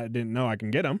I didn't know I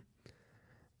can get them.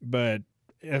 But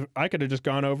if I could have just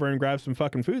gone over and grabbed some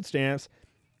fucking food stamps,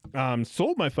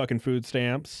 sold my fucking food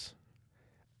stamps,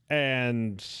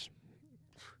 and...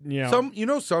 Yeah.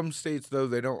 Some states though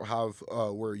they don't have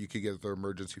where you could get the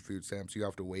emergency food stamps. You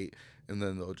have to wait, and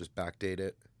then they'll just backdate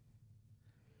it.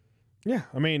 Yeah,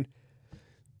 I mean,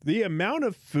 the amount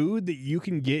of food that you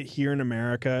can get here in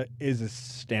America is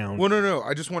astounding. Well, no,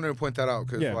 I just wanted to point that out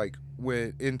because Yeah. like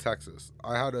when in Texas,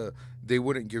 they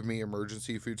wouldn't give me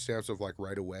emergency food stamps of like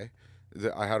right away.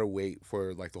 I had to wait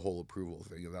for like the whole approval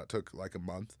thing, and that took like a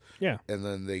month. Yeah. And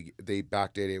then they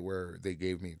backdated it where they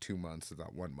gave me 2 months of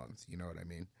that 1 month. You know what I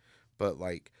mean? But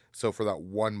like, so for that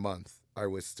 1 month, I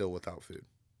was still without food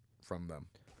from them.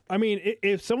 I mean,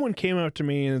 if someone came up to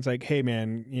me and it's like, "Hey,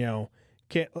 man, you know,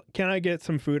 can I get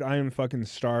some food? I am fucking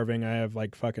starving. I have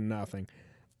like fucking nothing."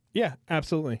 Yeah,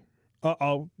 absolutely.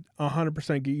 I'll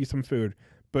 100% get you some food.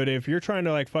 But if you're trying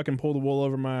to like fucking pull the wool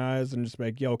over my eyes and just be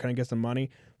like, "Yo, can I get some money?"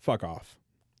 Fuck off.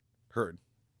 Heard.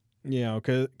 You know,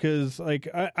 because like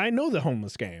I know the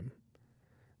homeless game.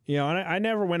 You know, and I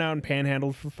never went out and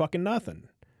panhandled for fucking nothing.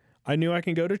 I knew I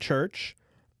can go to church,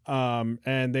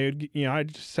 and they'd, you know, I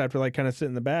just have to like kind of sit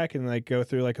in the back and like go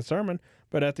through like a sermon.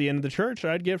 But at the end of the church,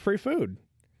 I'd get free food,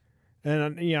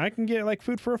 and you know, I can get like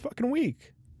food for a fucking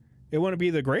week. It wouldn't be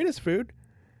the greatest food,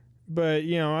 but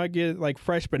you know, I get like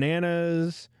fresh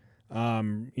bananas, you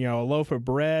know, a loaf of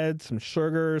bread, some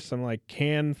sugar, some like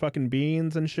canned fucking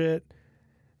beans and shit,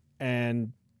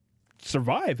 and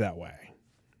survive that way.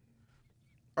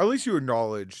 At least you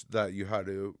acknowledge that you had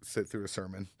to sit through a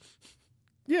sermon.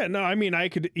 Yeah, no, I mean, I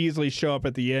could easily show up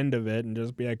at the end of it and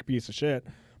just be like a piece of shit.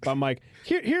 But I'm like,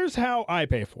 here's how I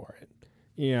pay for it.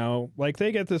 You know, like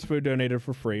they get this food donated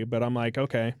for free, but I'm like,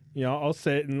 okay, you know, I'll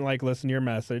sit and like listen to your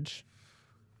message.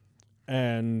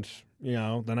 And, you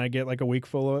know, then I get like a week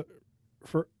full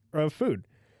of food.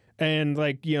 And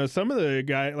like, you know, some of the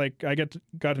guy, like I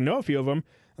got to know a few of them.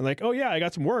 And like, oh yeah, I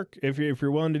got some work. If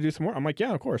you're willing to do some work, I'm like,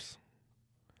 yeah, of course.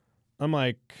 I'm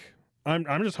like,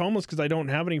 I'm just homeless because I don't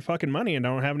have any fucking money and I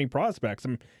don't have any prospects.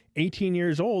 I'm 18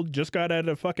 years old, just got out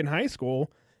of fucking high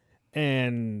school,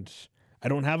 and I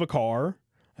don't have a car.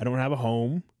 I don't have a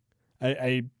home.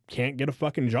 I can't get a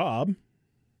fucking job.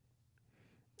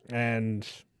 And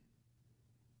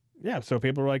yeah, so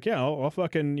people are like, yeah, I'll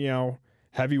fucking, you know,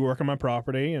 have you work on my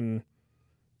property and,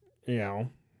 you know,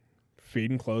 feed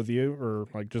and clothe you, or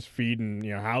like just feed and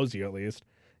house you at least.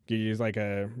 You use like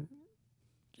a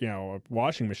a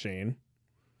washing machine.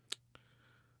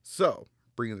 So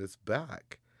bringing this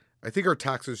back, I think our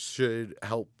taxes should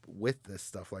help with this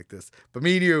stuff like this. But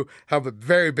me and you have a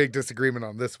very big disagreement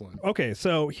on this one. Okay,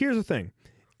 so here's the thing.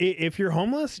 If you're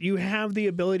homeless, you have the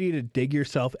ability to dig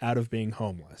yourself out of being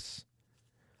homeless.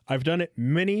 I've done it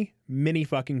many, many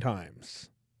fucking times.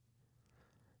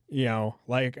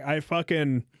 Like I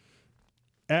fucking,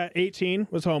 at 18,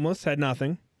 was homeless, had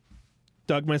nothing,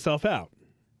 dug myself out.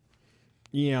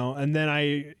 And then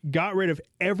I got rid of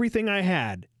everything I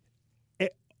had.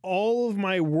 All of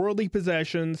my worldly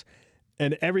possessions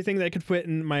and everything that could fit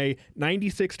in my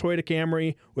 96 Toyota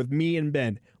Camry with me and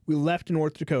Ben. We left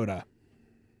North Dakota.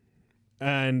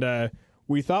 And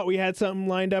we thought we had something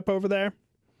lined up over there.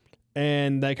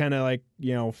 And that kind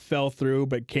of fell through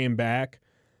but came back.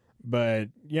 But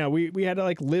we had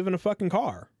to live in a fucking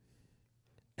car.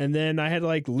 And then I had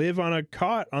to live on a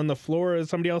cot on the floor of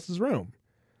somebody else's room.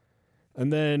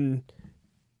 And then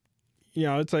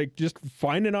it's just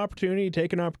find an opportunity,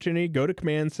 take an opportunity, go to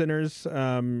command centers,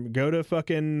 go to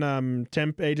fucking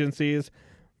temp agencies,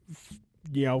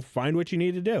 find what you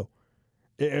need to do.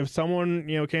 If someone,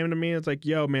 came to me and it's like,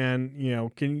 yo, man,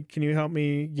 can you help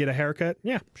me get a haircut?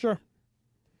 Yeah, sure.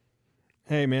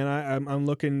 Hey, man, I'm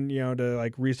looking,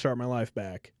 to restart my life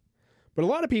back. But a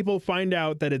lot of people find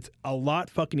out that it's a lot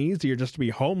fucking easier just to be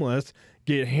homeless,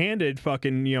 get handed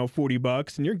fucking,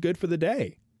 $40 and you're good for the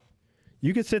day.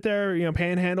 You could sit there,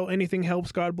 panhandle, anything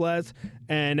helps, God bless.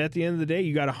 And at the end of the day,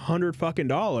 you got $100 fucking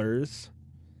dollars.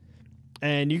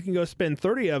 And you can go spend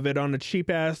 30 of it on a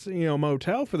cheap ass,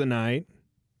 motel for the night.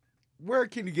 Where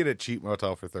can you get a cheap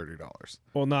motel for $30?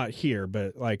 Well, not here,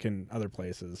 but in other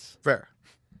places. Fair.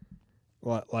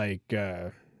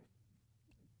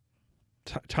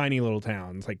 Tiny little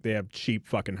towns. They have cheap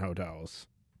fucking hotels.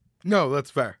 No, that's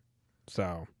fair.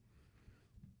 So,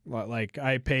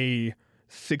 I pay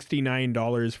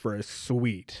 $69 for a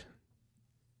suite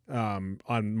on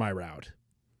my route.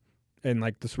 And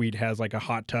the suite has a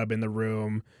hot tub in the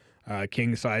room,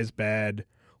 king size bed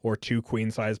or 2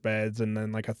 queen size beds, and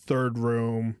then a third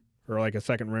room or a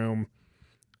second room.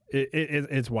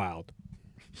 It's wild.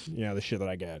 The shit that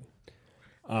I get.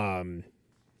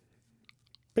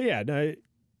 But yeah, no,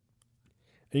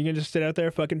 you can just sit out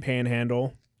there, fucking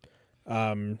panhandle,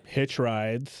 hitch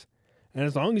rides. And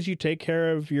as long as you take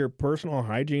care of your personal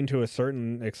hygiene to a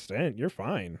certain extent, you're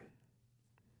fine.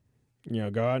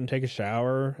 Go out and take a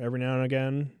shower every now and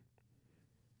again.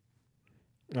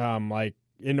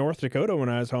 In North Dakota when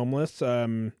I was homeless,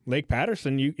 Lake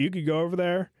Patterson, you could go over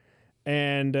there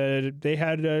and they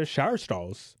had shower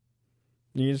stalls.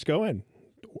 You just go in.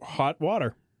 Hot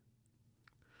water.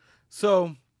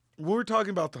 So we're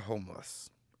talking about the homeless,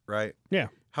 right? Yeah.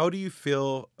 How do you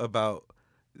feel about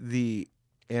the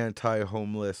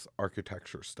anti-homeless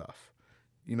architecture stuff?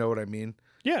 You know what I mean?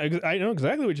 Yeah, I know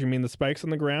exactly what you mean. The spikes on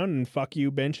the ground and fuck you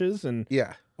benches and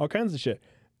all kinds of shit.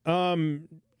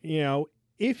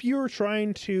 If you're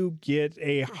trying to get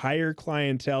a higher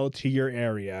clientele to your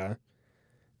area,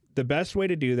 the best way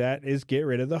to do that is get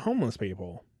rid of the homeless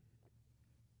people.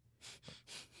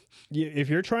 If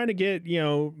you're trying to get,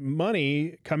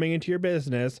 money coming into your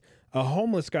business, a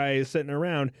homeless guy is sitting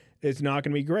around, it's not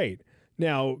going to be great.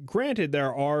 Now, granted,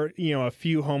 there are, a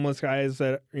few homeless guys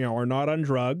that, are not on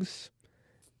drugs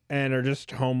and are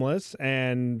just homeless,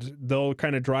 and they'll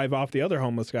kind of drive off the other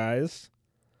homeless guys,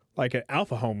 like an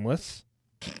alpha homeless.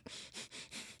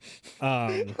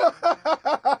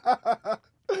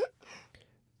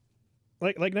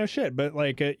 Like no shit, but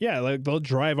they'll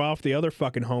drive off the other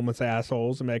fucking homeless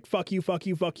assholes and be like, fuck you, fuck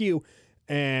you, fuck you.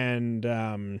 And,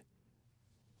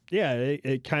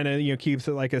 it kind of, keeps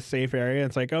it like a safe area.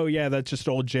 It's like, oh yeah, that's just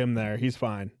old Jim there. He's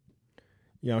fine.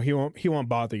 He won't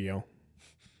bother you.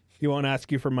 He won't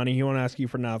ask you for money. He won't ask you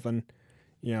for nothing.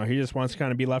 He just wants to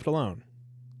kind of be left alone.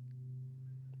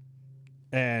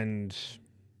 And,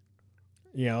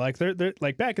 they're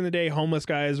like back in the day, homeless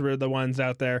guys were the ones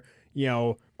out there,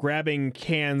 grabbing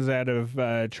cans out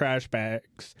of trash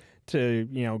bags to,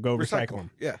 go recycle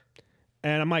them. Yeah.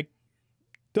 And I'm like,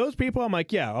 those people, I'm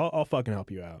like, yeah, I'll fucking help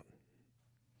you out.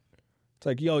 It's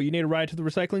like, yo, you need a ride to the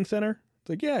recycling center? It's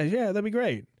like, yeah, that'd be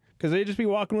great. Because they'd just be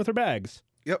walking with their bags.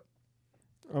 Yep.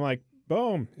 I'm like,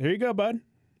 boom, here you go, bud.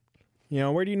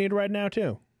 Where do you need a ride now,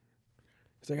 too?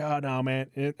 It's like, oh, no, man.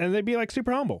 And they'd be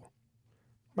super humble.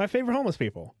 My favorite homeless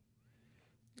people.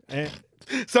 And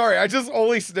sorry, I just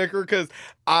only snicker because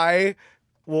I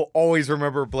will always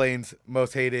remember Blaine's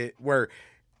most hated, where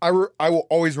I will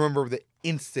always remember the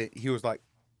instant he was like,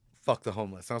 fuck the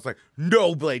homeless. And I was like,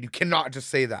 no, Blade, you cannot just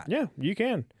say that. Yeah, you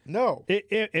can. No.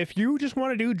 If you just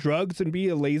want to do drugs and be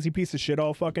a lazy piece of shit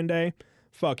all fucking day,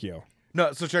 fuck you.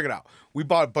 No, so check it out. We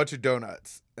bought a bunch of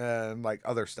donuts and like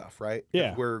other stuff, right?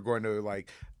 Yeah. We're going to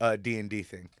like a D&D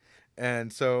thing.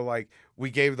 And so like we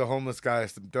gave the homeless guy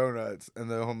some donuts and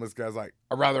the homeless guy's like,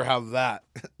 I'd rather have that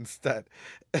instead.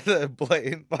 And then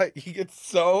Blaine, like he gets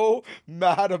so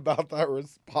mad about that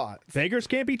response. Beggars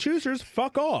can't be choosers.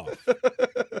 Fuck off.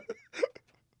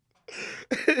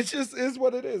 It just is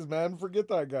what it is, man. Forget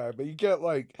that guy. But you can't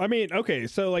like I mean, okay,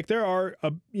 so like there are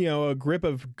a grip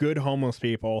of good homeless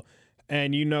people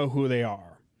and you know who they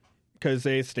are. Because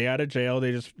they stay out of jail,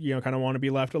 they just, kind of want to be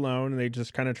left alone and they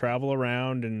just kind of travel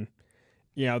around and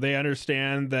they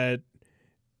understand that,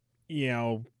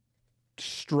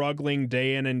 struggling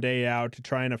day in and day out to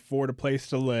try and afford a place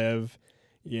to live,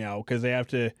 because they have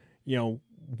to,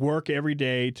 work every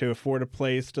day to afford a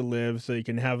place to live so you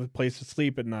can have a place to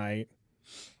sleep at night.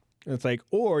 It's like,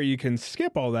 or you can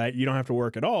skip all that. You don't have to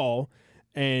work at all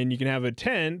and you can have a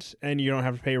tent and you don't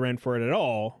have to pay rent for it at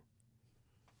all.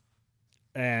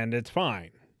 And it's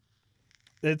fine.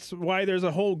 It's why there's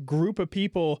a whole group of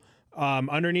people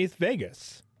underneath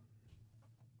Vegas.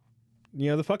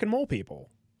 The fucking mole people.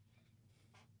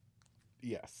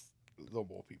 yes, the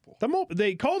mole people.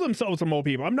 They call themselves the mole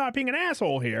people. I'm not being an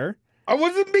asshole here. I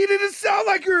wasn't meaning to sound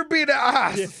like you were being an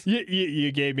ass.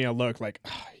 You gave me a look like,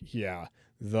 yeah,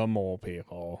 the mole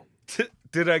people.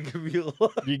 Did I give you a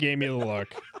look? You gave me the look.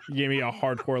 You gave me a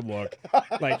hardcore look.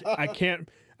 Like, I can't.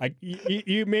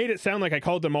 You made it sound like I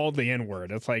called them all the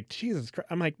N-word. It's like, Jesus Christ.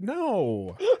 I'm like,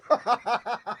 no.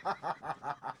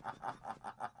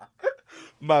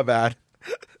 My bad.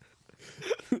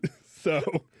 So,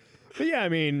 but yeah, I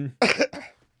mean,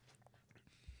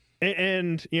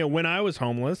 and when I was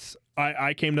homeless,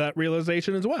 I came to that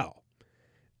realization as well.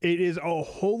 It is a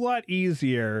whole lot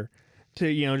easier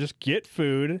to, just get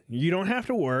food. You don't have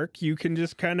to work. You can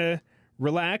just kind of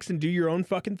relax and do your own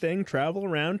fucking thing, travel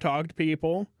around, talk to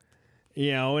people,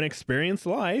 and experience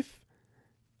life.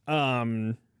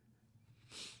 And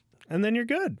then you're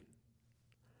good.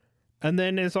 And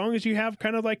then as long as you have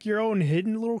kind of like your own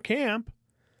hidden little camp,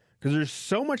 because there's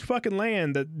so much fucking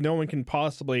land that no one can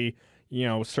possibly,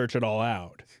 search it all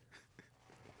out.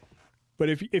 But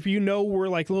if you know where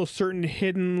like little certain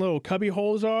hidden little cubby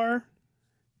holes are,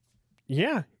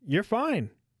 yeah, you're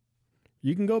fine.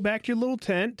 You can go back to your little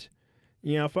tent,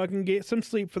 fucking get some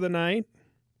sleep for the night,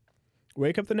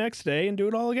 wake up the next day and do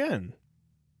it all again.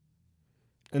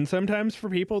 And sometimes for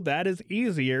people that is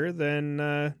easier than,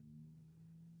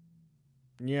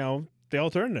 the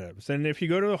alternatives. And if you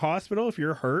go to the hospital, if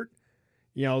you're hurt,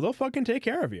 they'll fucking take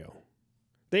care of you.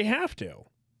 They have to.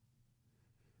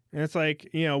 And it's like,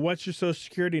 what's your social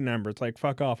security number? It's like,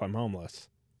 fuck off, I'm homeless.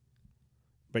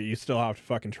 But you still have to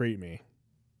fucking treat me.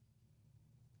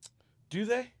 Do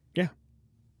they? Yeah.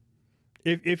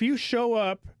 If you show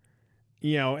up,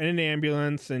 in an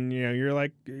ambulance and, you're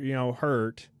like,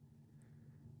 hurt,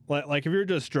 like if you're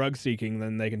just drug seeking,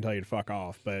 then they can tell you to fuck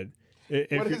off. But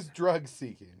what is drug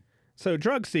seeking? So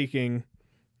drug seeking,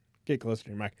 get closer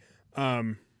to your mic,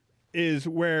 is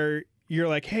where you're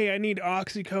like, hey, I need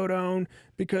oxycodone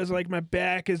because like my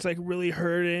back is like really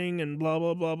hurting and blah,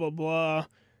 blah, blah, blah, blah.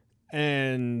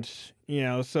 And,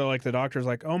 so like the doctor's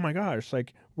like, oh my gosh,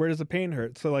 like where does the pain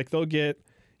hurt? So like they'll get,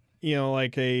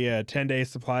 like a 10-day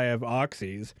supply of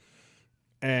oxys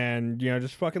and,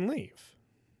 just fucking leave.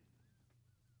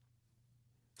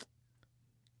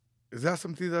 Is that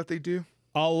something that they do?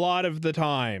 A lot of the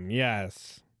time,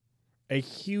 yes. A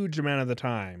huge amount of the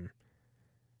time.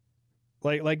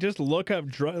 Like just look up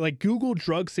Google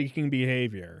drug seeking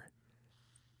behavior.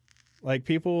 Like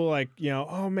people like,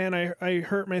 oh man, I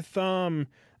hurt my thumb,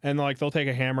 and like they'll take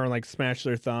a hammer and like smash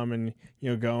their thumb and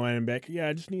go in and be like, yeah,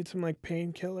 I just need some like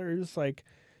painkillers, like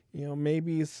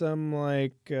maybe some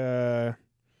like I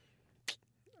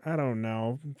don't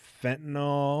know,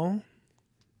 fentanyl.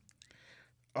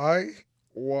 I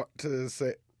want to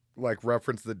say, like,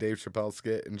 reference the Dave Chappelle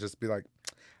skit and just be like,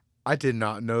 I did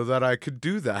not know that I could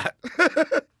do that.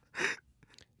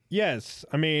 Yes.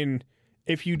 I mean,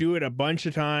 if you do it a bunch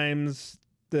of times,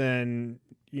 then,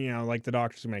 like the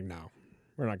doctors will make, no,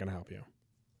 we're not going to help you.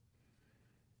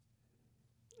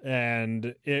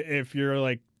 And if you're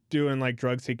like doing like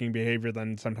drug seeking behavior,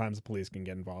 then sometimes the police can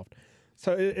get involved.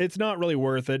 So it's not really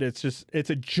worth it. It's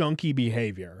a junky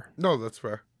behavior. No, that's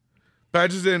fair. But I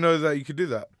just didn't know that you could do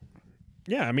that.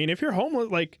 Yeah, I mean, if you're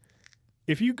homeless, like,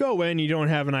 if you go in, you don't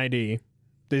have an ID,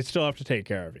 they still have to take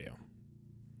care of you.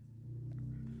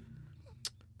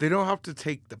 They don't have to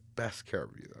take the best care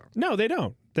of you, though. No, they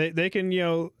don't. They can,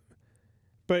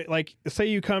 But like, say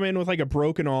you come in with like a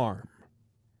broken arm,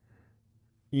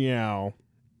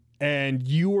 and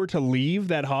you were to leave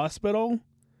that hospital,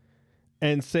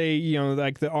 and say,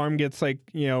 like the arm gets like,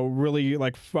 really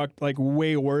like fucked, like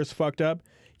way worse fucked up,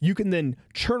 you can then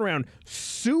turn around,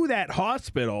 sue that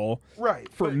hospital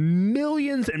for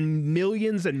millions and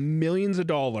millions and millions of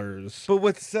dollars. But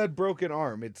with said broken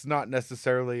arm, it's not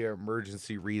necessarily an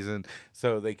emergency reason,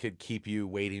 so they could keep you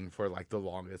waiting for like the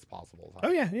longest possible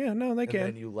time. Oh yeah, no, they can.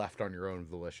 And then you left on your own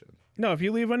volition. No, if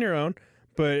you leave on your own,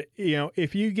 but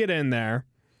if you get in there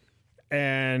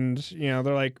and they're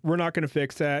like, we're not going to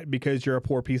fix that because you're a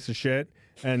poor piece of shit,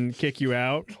 and kick you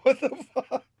out. What the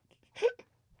fuck?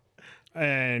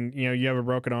 And you have a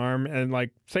broken arm, and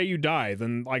like say you die,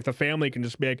 then like the family can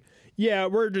just be like, yeah,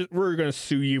 we're gonna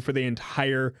sue you for the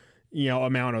entire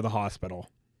amount of the hospital,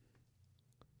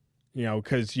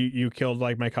 because you killed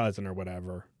like my cousin or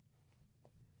whatever.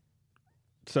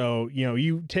 So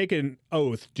you take an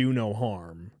oath, do no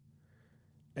harm,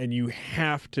 and you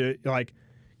have to like,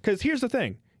 because here's the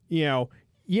thing,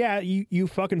 you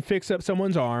fucking fix up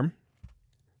someone's arm,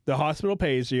 the hospital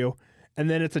pays you, and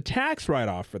then it's a tax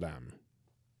write-off for them.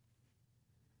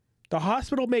 The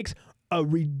hospital makes a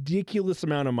ridiculous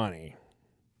amount of money.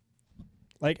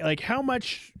 Like how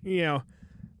much,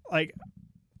 like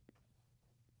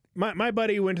my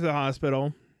buddy went to the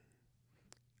hospital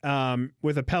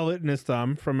with a pellet in his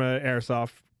thumb from an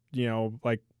airsoft,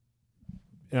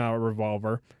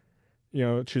 revolver,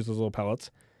 shoots those little pellets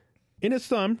in his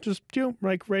thumb, just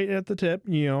like right at the tip,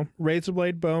 razor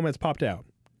blade, boom, it's popped out.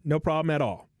 No problem at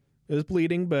all. It was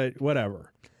bleeding, but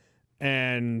whatever.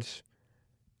 And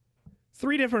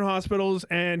 3 different hospitals,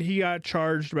 and he got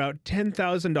charged about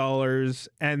 $10,000,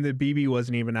 and the BB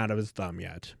wasn't even out of his thumb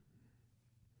yet.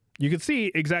 You could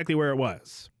see exactly where it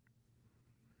was.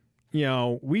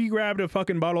 We grabbed a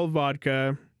fucking bottle of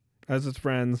vodka as his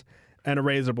friends and a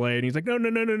razor blade, and he's like, no,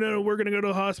 we're going to go to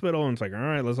the hospital. And it's like, all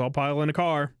right, let's all pile in a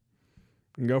car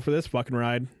and go for this fucking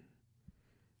ride.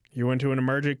 You went to an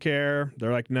emergent care.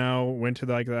 They're like, no. Went to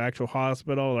the actual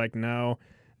hospital. Like, no.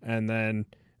 And then,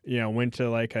 went to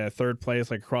like a third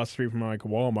place, like across the street from like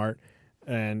Walmart.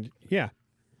 And yeah,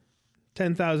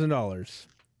 $10,000.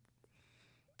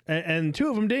 And 2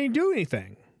 of them didn't do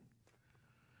anything.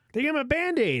 They gave him a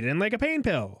Band-Aid and like a pain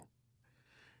pill.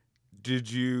 Did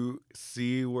you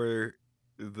see where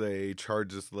they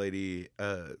charged this lady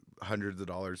hundreds of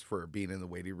dollars for being in the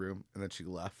waiting room, and then she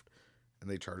left? And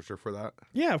they charged her for that?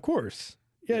 Yeah, of course.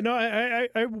 Yeah, no, I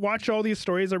watch all these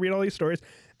stories. I read all these stories,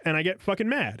 and I get fucking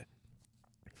mad.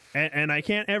 And I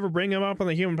can't ever bring them up on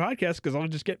the Human Podcast because I'll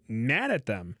just get mad at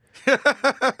them.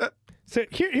 So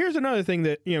here's another thing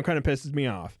that, kind of pisses me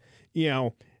off.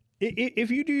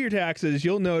 If you do your taxes,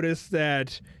 you'll notice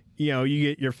that, you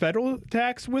get your federal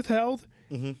tax withheld.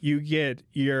 Mm-hmm. You get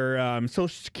your Social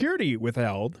Security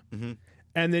withheld. Mm-hmm.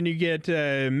 And then you get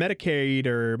Medicaid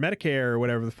or Medicare or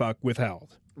whatever the fuck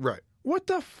withheld. Right. What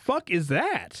the fuck is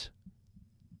that?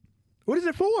 What is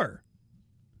it for?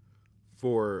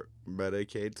 For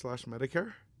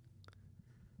Medicaid/Medicare?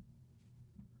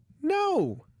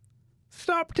 No.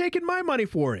 Stop taking my money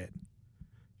for it.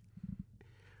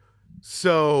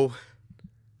 So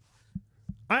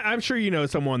I'm sure you know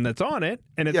someone that's on it,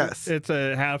 and it's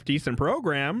a half decent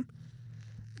program,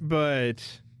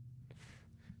 but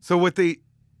so what they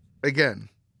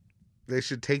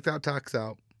should take that tax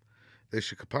out. They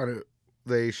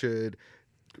should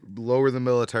lower the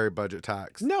military budget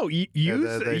tax. No,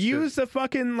 use the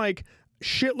fucking like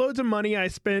shitloads of money I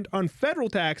spent on federal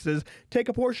taxes, take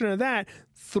a portion of that,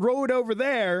 throw it over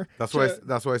there. That's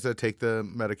why I said take the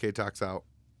Medicaid tax out.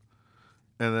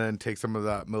 And then take some of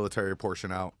that military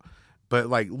portion out. But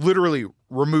like literally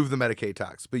remove the Medicaid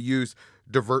tax, but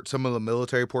divert some of the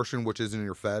military portion, which is in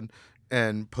your Fed,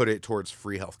 and put it towards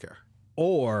free healthcare.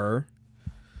 Or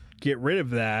get rid of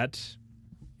that,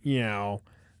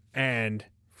 and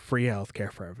free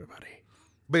healthcare for everybody.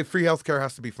 But free healthcare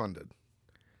has to be funded.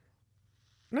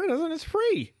 No, it doesn't. It's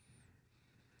free.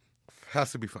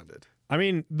 Has to be funded. I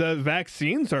mean, the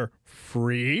vaccines are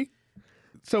free.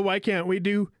 So why can't we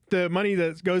do the money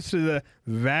that goes to the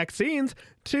vaccines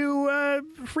to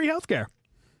free healthcare?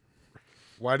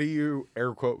 Why do you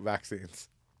air quote vaccines?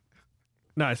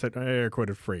 No, I said I air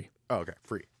quoted free. Oh, okay,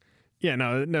 free. Yeah,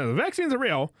 no, the vaccines are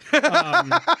real.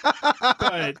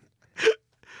 But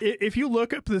if you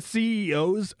look up the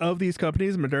CEOs of these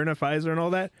companies, Moderna, Pfizer, and all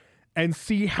that, and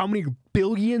see how many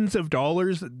billions of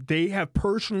dollars they have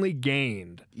personally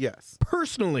gained. Yes.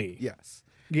 Personally. Yes.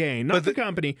 Gained. Not the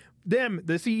company. Them,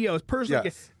 the CEOs,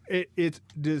 personally. Yes. It's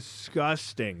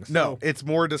disgusting. No, it's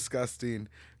more disgusting.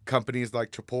 Companies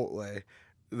like Chipotle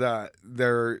that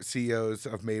their CEOs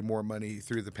have made more money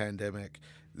through the pandemic,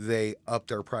 they up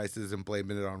their prices and blame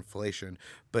it on inflation.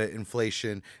 But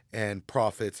inflation and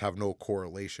profits have no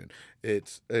correlation.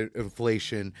 It's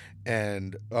inflation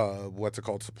and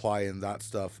supply and that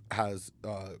stuff has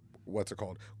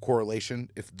correlation.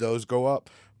 If those go up,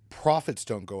 profits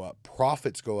don't go up.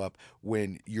 Profits go up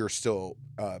when you're still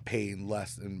paying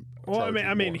less and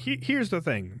here's the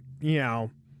thing.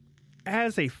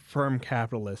 As a firm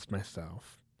capitalist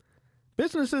myself,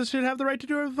 businesses should have the right to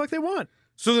do whatever the fuck they want.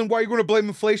 So then why are you going to blame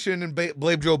inflation and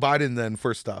blame Joe Biden then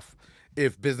for stuff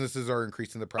if businesses are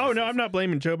increasing the prices? Oh, no, I'm not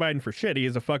blaming Joe Biden for shit. He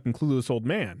is a fucking clueless old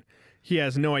man. He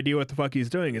has no idea what the fuck he's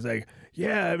doing. He's like,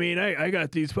 I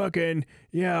got these fucking,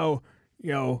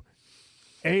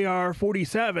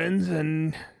 AR-47s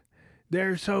and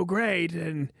they're so great,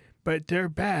 but they're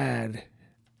bad.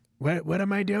 What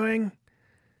am I doing?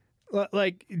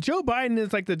 Like, Joe Biden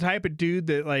is like the type of dude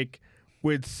that like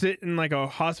would sit in like a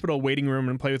hospital waiting room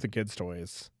and play with the kids'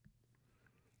 toys.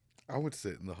 I would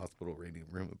sit in the hospital waiting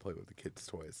room and play with the kids'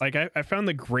 toys. Like, I found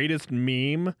the greatest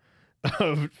meme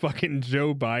of fucking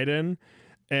Joe Biden,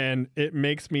 and it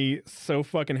makes me so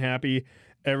fucking happy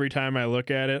every time I look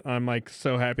at it. I'm like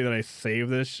so happy that I saved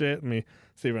this shit. Let me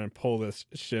see if I can pull this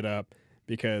shit up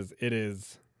because it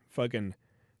is fucking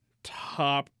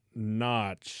top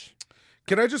notch.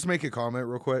 Can I just make a comment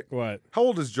real quick? What? How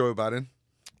old is Joe Biden?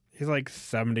 He's like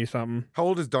 70 something. How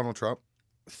old is Donald Trump?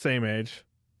 Same age.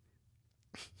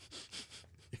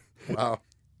 Wow.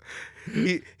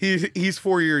 He's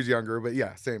 4 years younger, but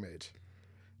yeah, same age.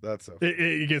 That's so.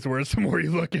 It gets worse the more you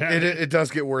look at it. It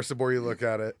does get worse the more you look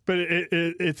at it. But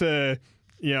it's a,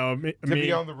 To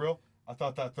be on the real, I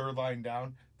thought that third line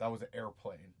down, that was an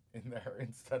airplane in there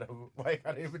instead of, like,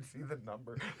 I didn't even see the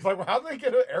number. It's like, well, how'd they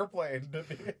get an airplane to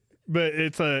be? But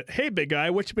it's a, hey, big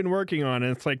guy, what you been working on?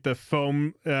 And it's like the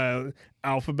foam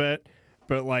alphabet,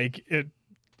 but like it,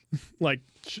 like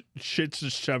shit's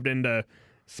just shoved into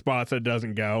spots that it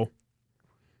doesn't go.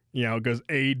 It goes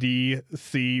A, D,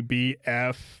 C, B,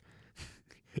 F,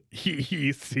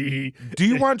 E, C. Do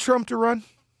you want Trump to run?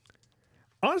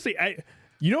 Honestly,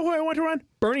 you know who I want to run?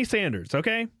 Bernie Sanders,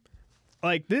 okay?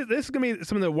 Like, this is going to be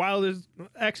some of the wildest...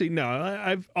 Actually, no,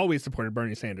 I've always supported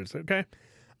Bernie Sanders, okay?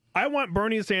 I want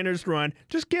Bernie Sanders to run.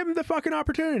 Just give him the fucking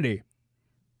opportunity.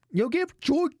 Give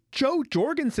Joe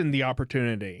Jorgensen the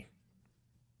opportunity.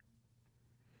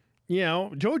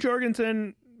 Joe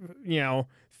Jorgensen,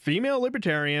 female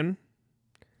libertarian.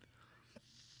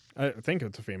 I think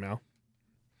it's a female.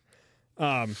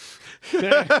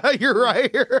 You're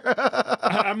right.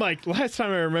 I'm like, last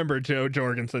time I remember Joe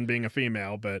Jorgensen being a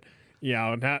female, but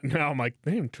now I'm like,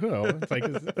 damn, Joe. It's like,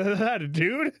 is that a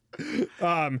dude?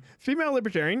 Female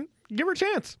libertarian, give her a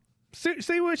chance.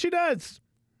 See what she does.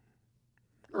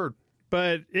 Sure.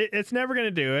 But it's never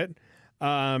gonna do it.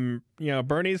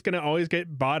 Bernie's gonna always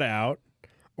get bought out,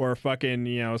 or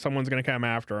fucking, someone's gonna come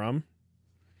after him.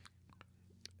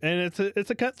 And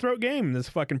it's a cutthroat game, this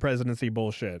fucking presidency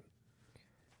bullshit.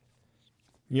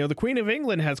 The Queen of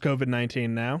England has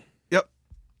COVID-19 now. Yep.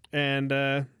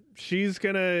 And she's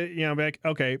gonna, be like,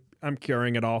 okay, I'm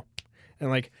curing it all. And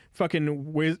like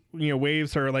fucking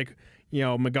waves her like,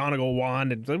 McGonagall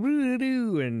wand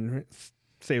and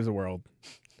saves the world.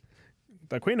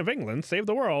 The Queen of England saved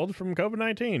the world from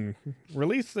COVID-19.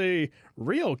 Release a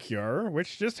real cure,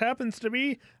 which just happens to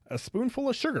be a spoonful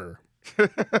of sugar.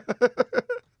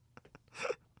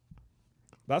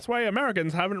 That's why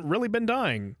Americans haven't really been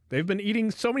dying. They've been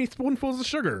eating so many spoonfuls of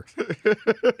sugar.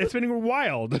 It's been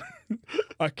wild.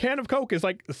 A can of Coke is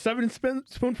like 7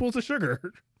 spoonfuls of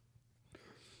sugar.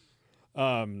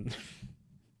 Holy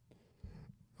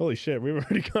shit, we've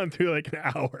already gone through like an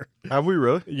hour. Have we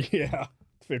really? Yeah,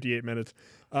 58 minutes.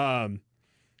 But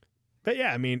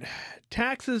yeah,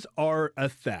 taxes are a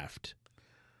theft.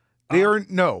 They are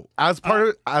as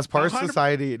part of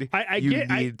society. You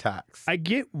need tax. I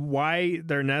get why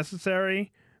they're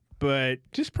necessary, but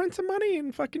just print some money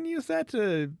and fucking use that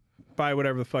to buy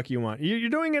whatever the fuck you want. You're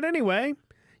doing it anyway.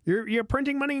 You're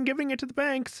printing money and giving it to the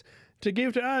banks to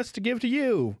give to us to give to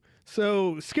you.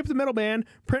 So skip the middleman,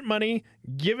 print money,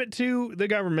 give it to the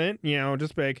government.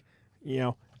 Just be like,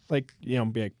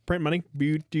 print money.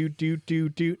 Do.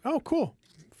 Oh, cool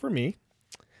for me.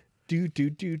 Do.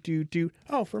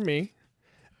 Oh, for me.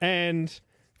 And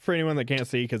for anyone that can't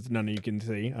see, because none of you can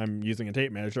see, I'm using a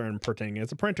tape measure and pretending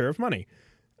it's a printer of money.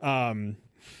 But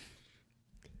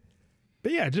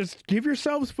yeah, just give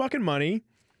yourselves fucking money.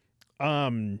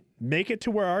 Make it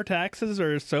to where our taxes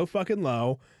are so fucking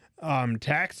low.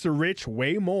 Tax the rich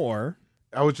way more.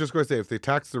 I was just going to say, if they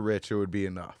tax the rich, it would be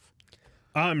enough.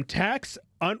 Tax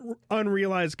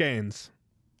unrealized gains.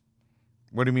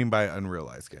 What do you mean by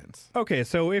unrealized gains? Okay,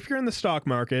 so if you're in the stock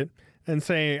market and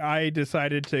say I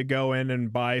decided to go in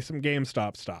and buy some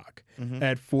GameStop stock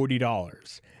at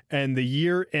 $40, and the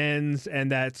year ends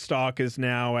and that stock is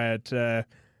now at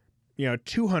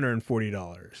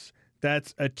 $240.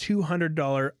 That's a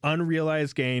 $200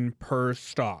 unrealized gain per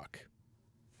stock.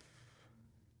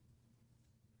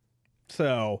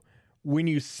 So when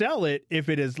you sell it, if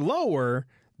it is lower,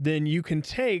 then you can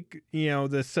take,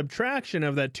 the subtraction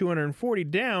of that 240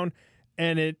 down,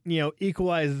 and it,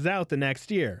 equalizes out the next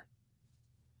year.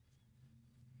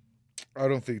 I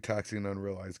don't think taxing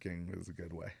unrealized gain is a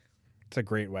good way. It's a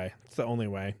great way. It's the only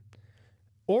way.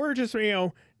 Or just,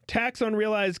 tax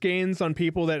unrealized gains on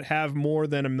people that have more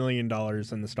than $1 million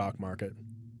in the stock market.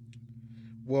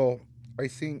 Well, I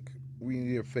think we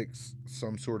need to fix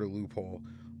some sort of loophole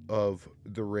of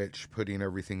the rich putting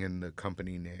everything in the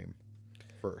company name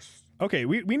first. Okay,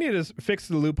 we need to fix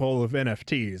the loophole of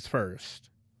NFTs first.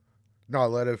 No,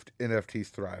 let NFTs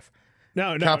thrive.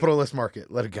 No. Capitalist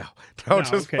market, let it go. I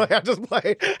just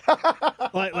play.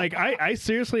 I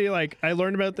seriously, I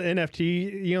learned about the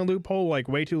NFT loophole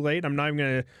way too late. I'm not even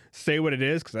gonna say what it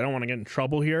is because I don't want to get in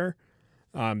trouble here.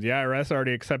 The IRS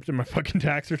already accepted my fucking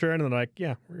tax return, and they're like,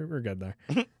 yeah, we're good there.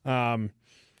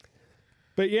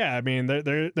 But yeah, I mean,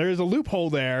 there's a loophole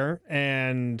there,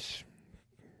 and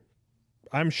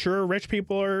I'm sure rich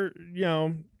people are,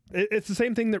 it's the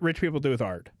same thing that rich people do with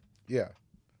art. Yeah.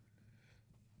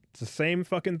 It's the same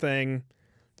fucking thing.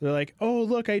 They're like, oh,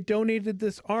 look, I donated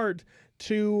this art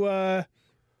to,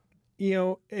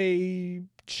 a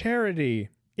charity.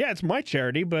 Yeah, it's my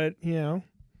charity, but, Yep.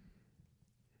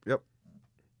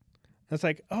 It's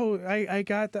like, oh, I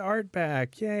got the art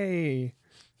back. Yay.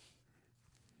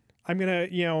 I'm going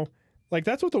to,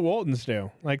 that's what the Waltons do.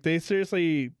 They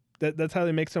seriously, that's how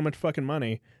they make so much fucking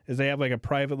money, is they have a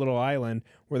private little island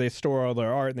where they store all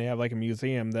their art, and they have a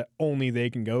museum that only they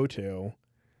can go to.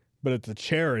 But it's a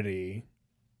charity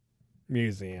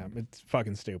museum. It's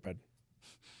fucking stupid.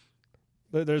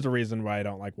 There's a reason why I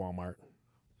don't like Walmart.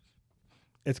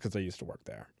 It's because I used to work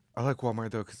there. I like Walmart,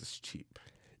 though, because it's cheap.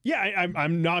 Yeah,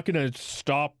 I'm not going to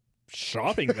stop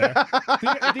shopping there.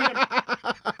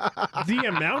 The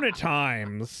amount of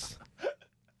times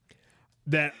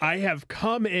that I have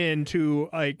come into,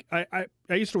 I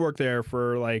used to work there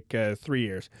for 3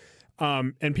 years.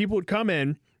 And people would come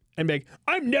in and be like,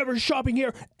 I'm never shopping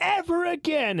here ever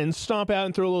again, and stomp out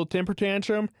and throw a little temper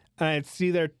tantrum. And I'd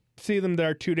see them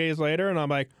there 2 days later, and I'm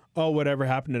like, oh, whatever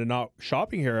happened to not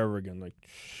shopping here ever again?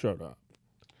 Shut up.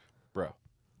 Bro.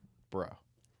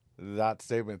 That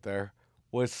statement there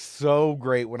was so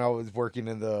great when I was working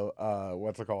in the,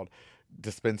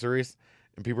 dispensaries.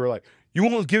 And people were like, you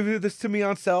won't give this to me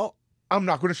on sale? I'm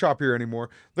not going to shop here anymore.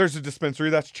 There's a dispensary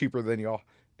that's cheaper than y'all.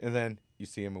 And then you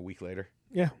see him a week later.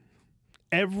 Yeah.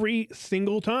 Every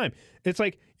single time. It's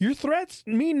like, your threats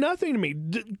mean nothing to me.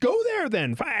 Go there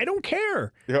then. Fine, I don't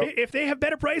care. Yep. If they have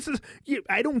better prices,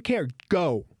 I don't care.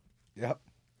 Go. Yep.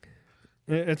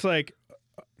 It's like,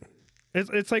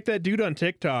 it's like that dude on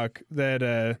TikTok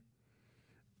that,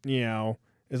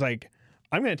 is like,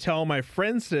 I'm going to tell my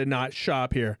friends to not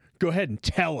shop here. Go ahead and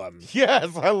tell them.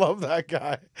 Yes, I love that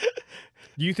guy.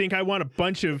 You think I want a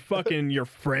bunch of fucking your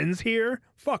friends here?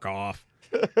 Fuck off.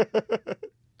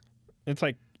 It's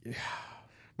like,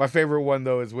 my favorite one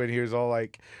though is when he was all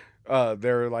like,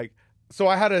 they're like, so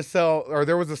I had a sell, or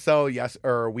there was a sell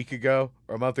or a week ago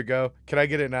or a month ago. Can I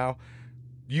get it now?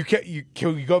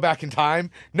 Can you go back in time?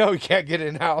 No, you can't get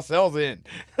it now. Sell's in.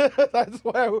 That's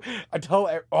why I tell.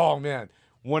 Oh man,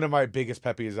 one of my biggest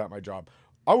pet peeves at my job.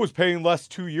 I was paying less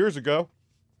 2 years ago.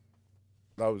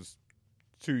 That was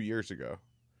 2 years ago.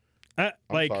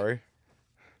 I'm sorry.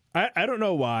 I don't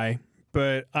know why,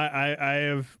 but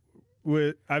I've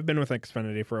been with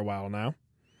Xfinity for a while now,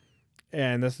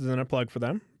 and this isn't a plug for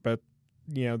them, but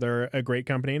they're a great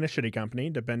company and a shitty company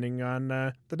depending on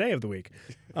the day of the week,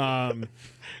 and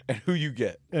who you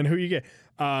get.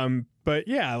 But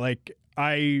yeah,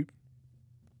 I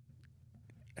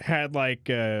had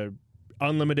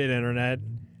unlimited internet,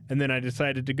 and then I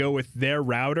decided to go with their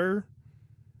router,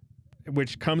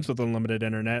 which comes with unlimited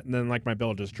internet, and then my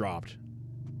bill just dropped.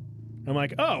 I'm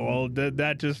like, oh well,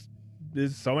 that just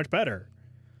is so much better.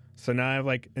 So now I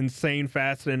have insane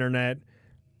fast internet,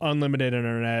 unlimited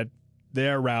internet,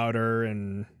 their router,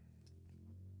 and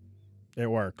it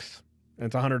works. And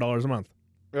it's $100 a month.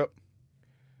 Yep.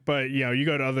 But you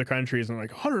go to other countries and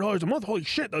 $100 a month, holy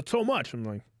shit, that's so much. I'm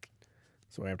like,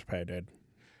 that's what I have to pay, dude.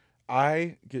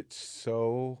 I get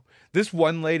this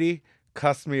one lady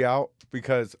cussed me out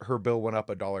because her bill went up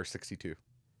 $1.62.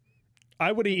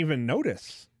 I wouldn't even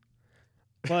notice.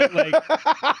 Like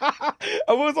I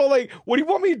was all like, what do you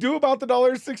want me to do about the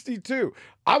 $1.62?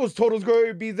 I was told it was going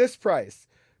to be this price,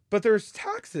 but there's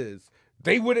taxes.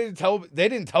 They didn't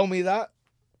tell me that.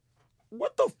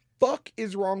 What the fuck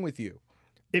is wrong with you?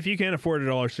 if you can't afford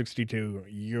 $1.62,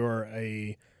 you're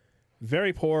a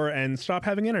very poor, and stop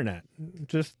having internet.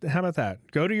 Just how about that?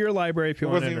 Go to your library if you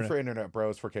want It wasn't internet. even for internet, bro.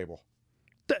 It's for cable.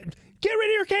 Get rid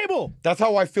of your cable. That's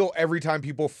how I feel every time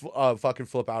people fucking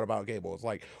flip out about cable. It's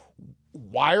like,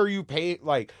 why are you paying?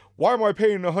 Like, why am I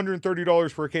paying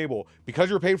 $130 for a cable? Because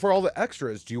you're paying for all the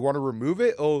extras. Do you want to remove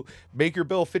it? Oh, make your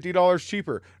bill $50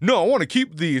 cheaper. No, I want to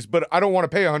keep these, but I don't want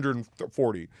to pay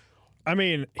 $140. I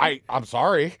mean, I'm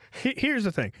sorry. Here's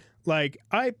the thing. Like,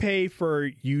 I pay for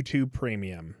YouTube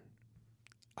Premium.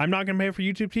 I'm not going to pay for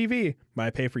YouTube TV, but I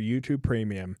pay for YouTube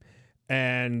Premium.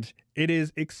 And it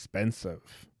is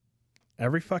expensive.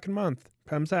 Every fucking month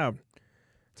comes out.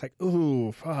 It's like,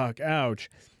 ooh, fuck, ouch.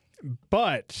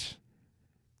 But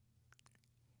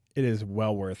it is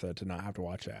well worth it to not have to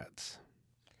watch ads.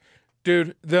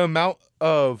 Dude, the amount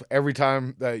of every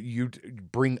time that you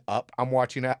bring up I'm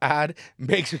watching an ad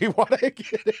makes me want to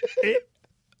get it.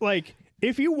 Like,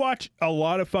 if you watch a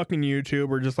lot of fucking YouTube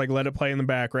or just like let it play in the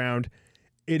background,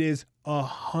 it is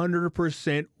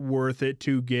 100% worth it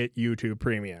to get YouTube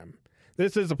Premium.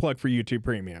 This is a plug for YouTube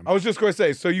Premium. I was just going to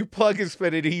say, so you plug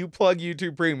Xfinity, you plug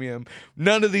YouTube Premium.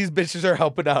 None of these bitches are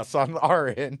helping us on our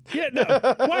end. Yeah, no.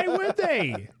 Why would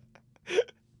they?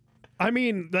 I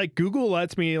mean, like, Google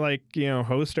lets me, like, you know,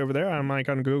 host over there. I'm like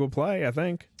on Google Play, I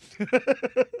think.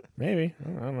 Maybe. I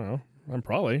don't know. I'm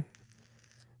probably.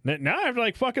 Now I have to,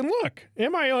 like, fucking look.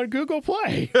 Am I on Google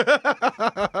Play?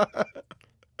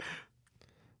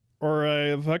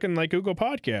 Or fucking, like, Google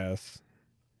Podcasts.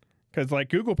 Because, like,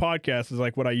 Google Podcasts is,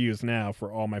 like, what I use now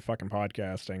for all my fucking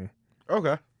podcasting.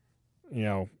 Okay. You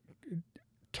know,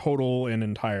 total and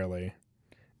entirely.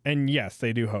 And, yes,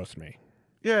 they do host me.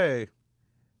 Yay.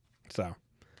 So,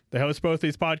 they host both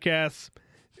these podcasts.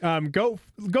 Go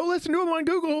listen to them on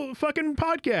Google fucking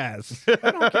Podcasts.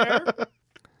 I don't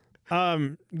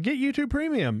care. Get YouTube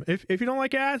Premium. If you don't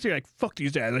like ads, you're like, fuck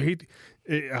these ads. I hate.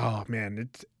 Oh man,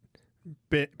 it's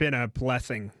been a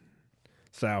blessing.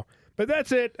 So, but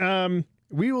that's it.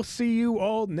 We will see you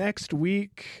all next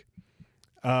week.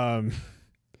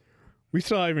 We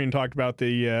still haven't even talked about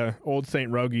the old St.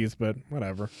 Rogies, but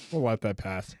whatever. We'll let that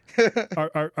pass.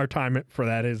 Our time for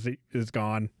that is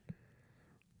gone.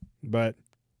 But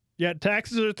yeah,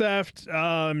 taxes are theft.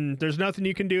 There's nothing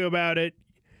you can do about it.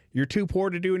 You're too poor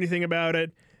to do anything about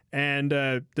it. And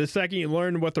the second you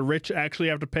learn what the rich actually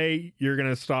have to pay, you're going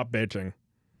to stop bitching.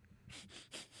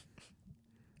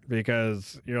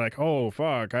 Because you're like, oh,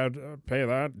 fuck, I'd pay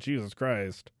that? Jesus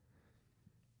Christ.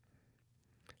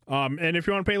 And if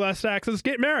you want to pay less taxes,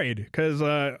 get married. Because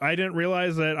I didn't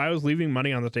realize that I was leaving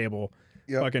money on the table.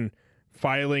 Yep. Fucking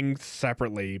filing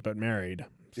separately, but married.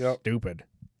 Yep. Stupid.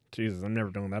 Jesus, I'm never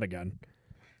doing that again.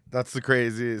 That's the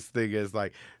craziest thing is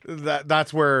like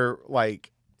that's where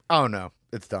like I don't know,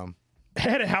 it's dumb.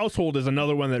 Head of household is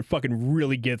another one that fucking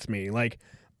really gets me. Like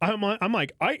I'm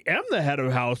like, I am the head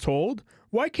of household.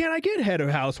 Why can't I get head of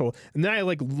household? And then I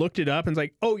like looked it up and it's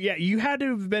like, oh yeah, you had to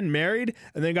have been married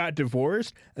and then got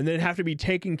divorced and then have to be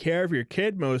taking care of your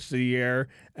kid most of the year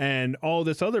and all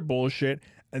this other bullshit.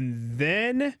 And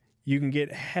then you can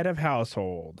get head of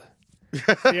household.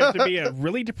 So you have to be a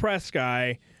really depressed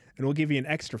guy, and we'll give you an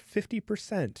extra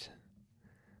 50%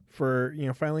 for, you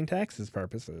know, filing taxes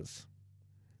purposes.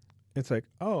 It's like,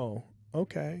 oh,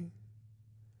 okay.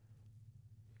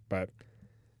 But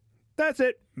that's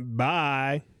it.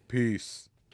 Bye. Peace.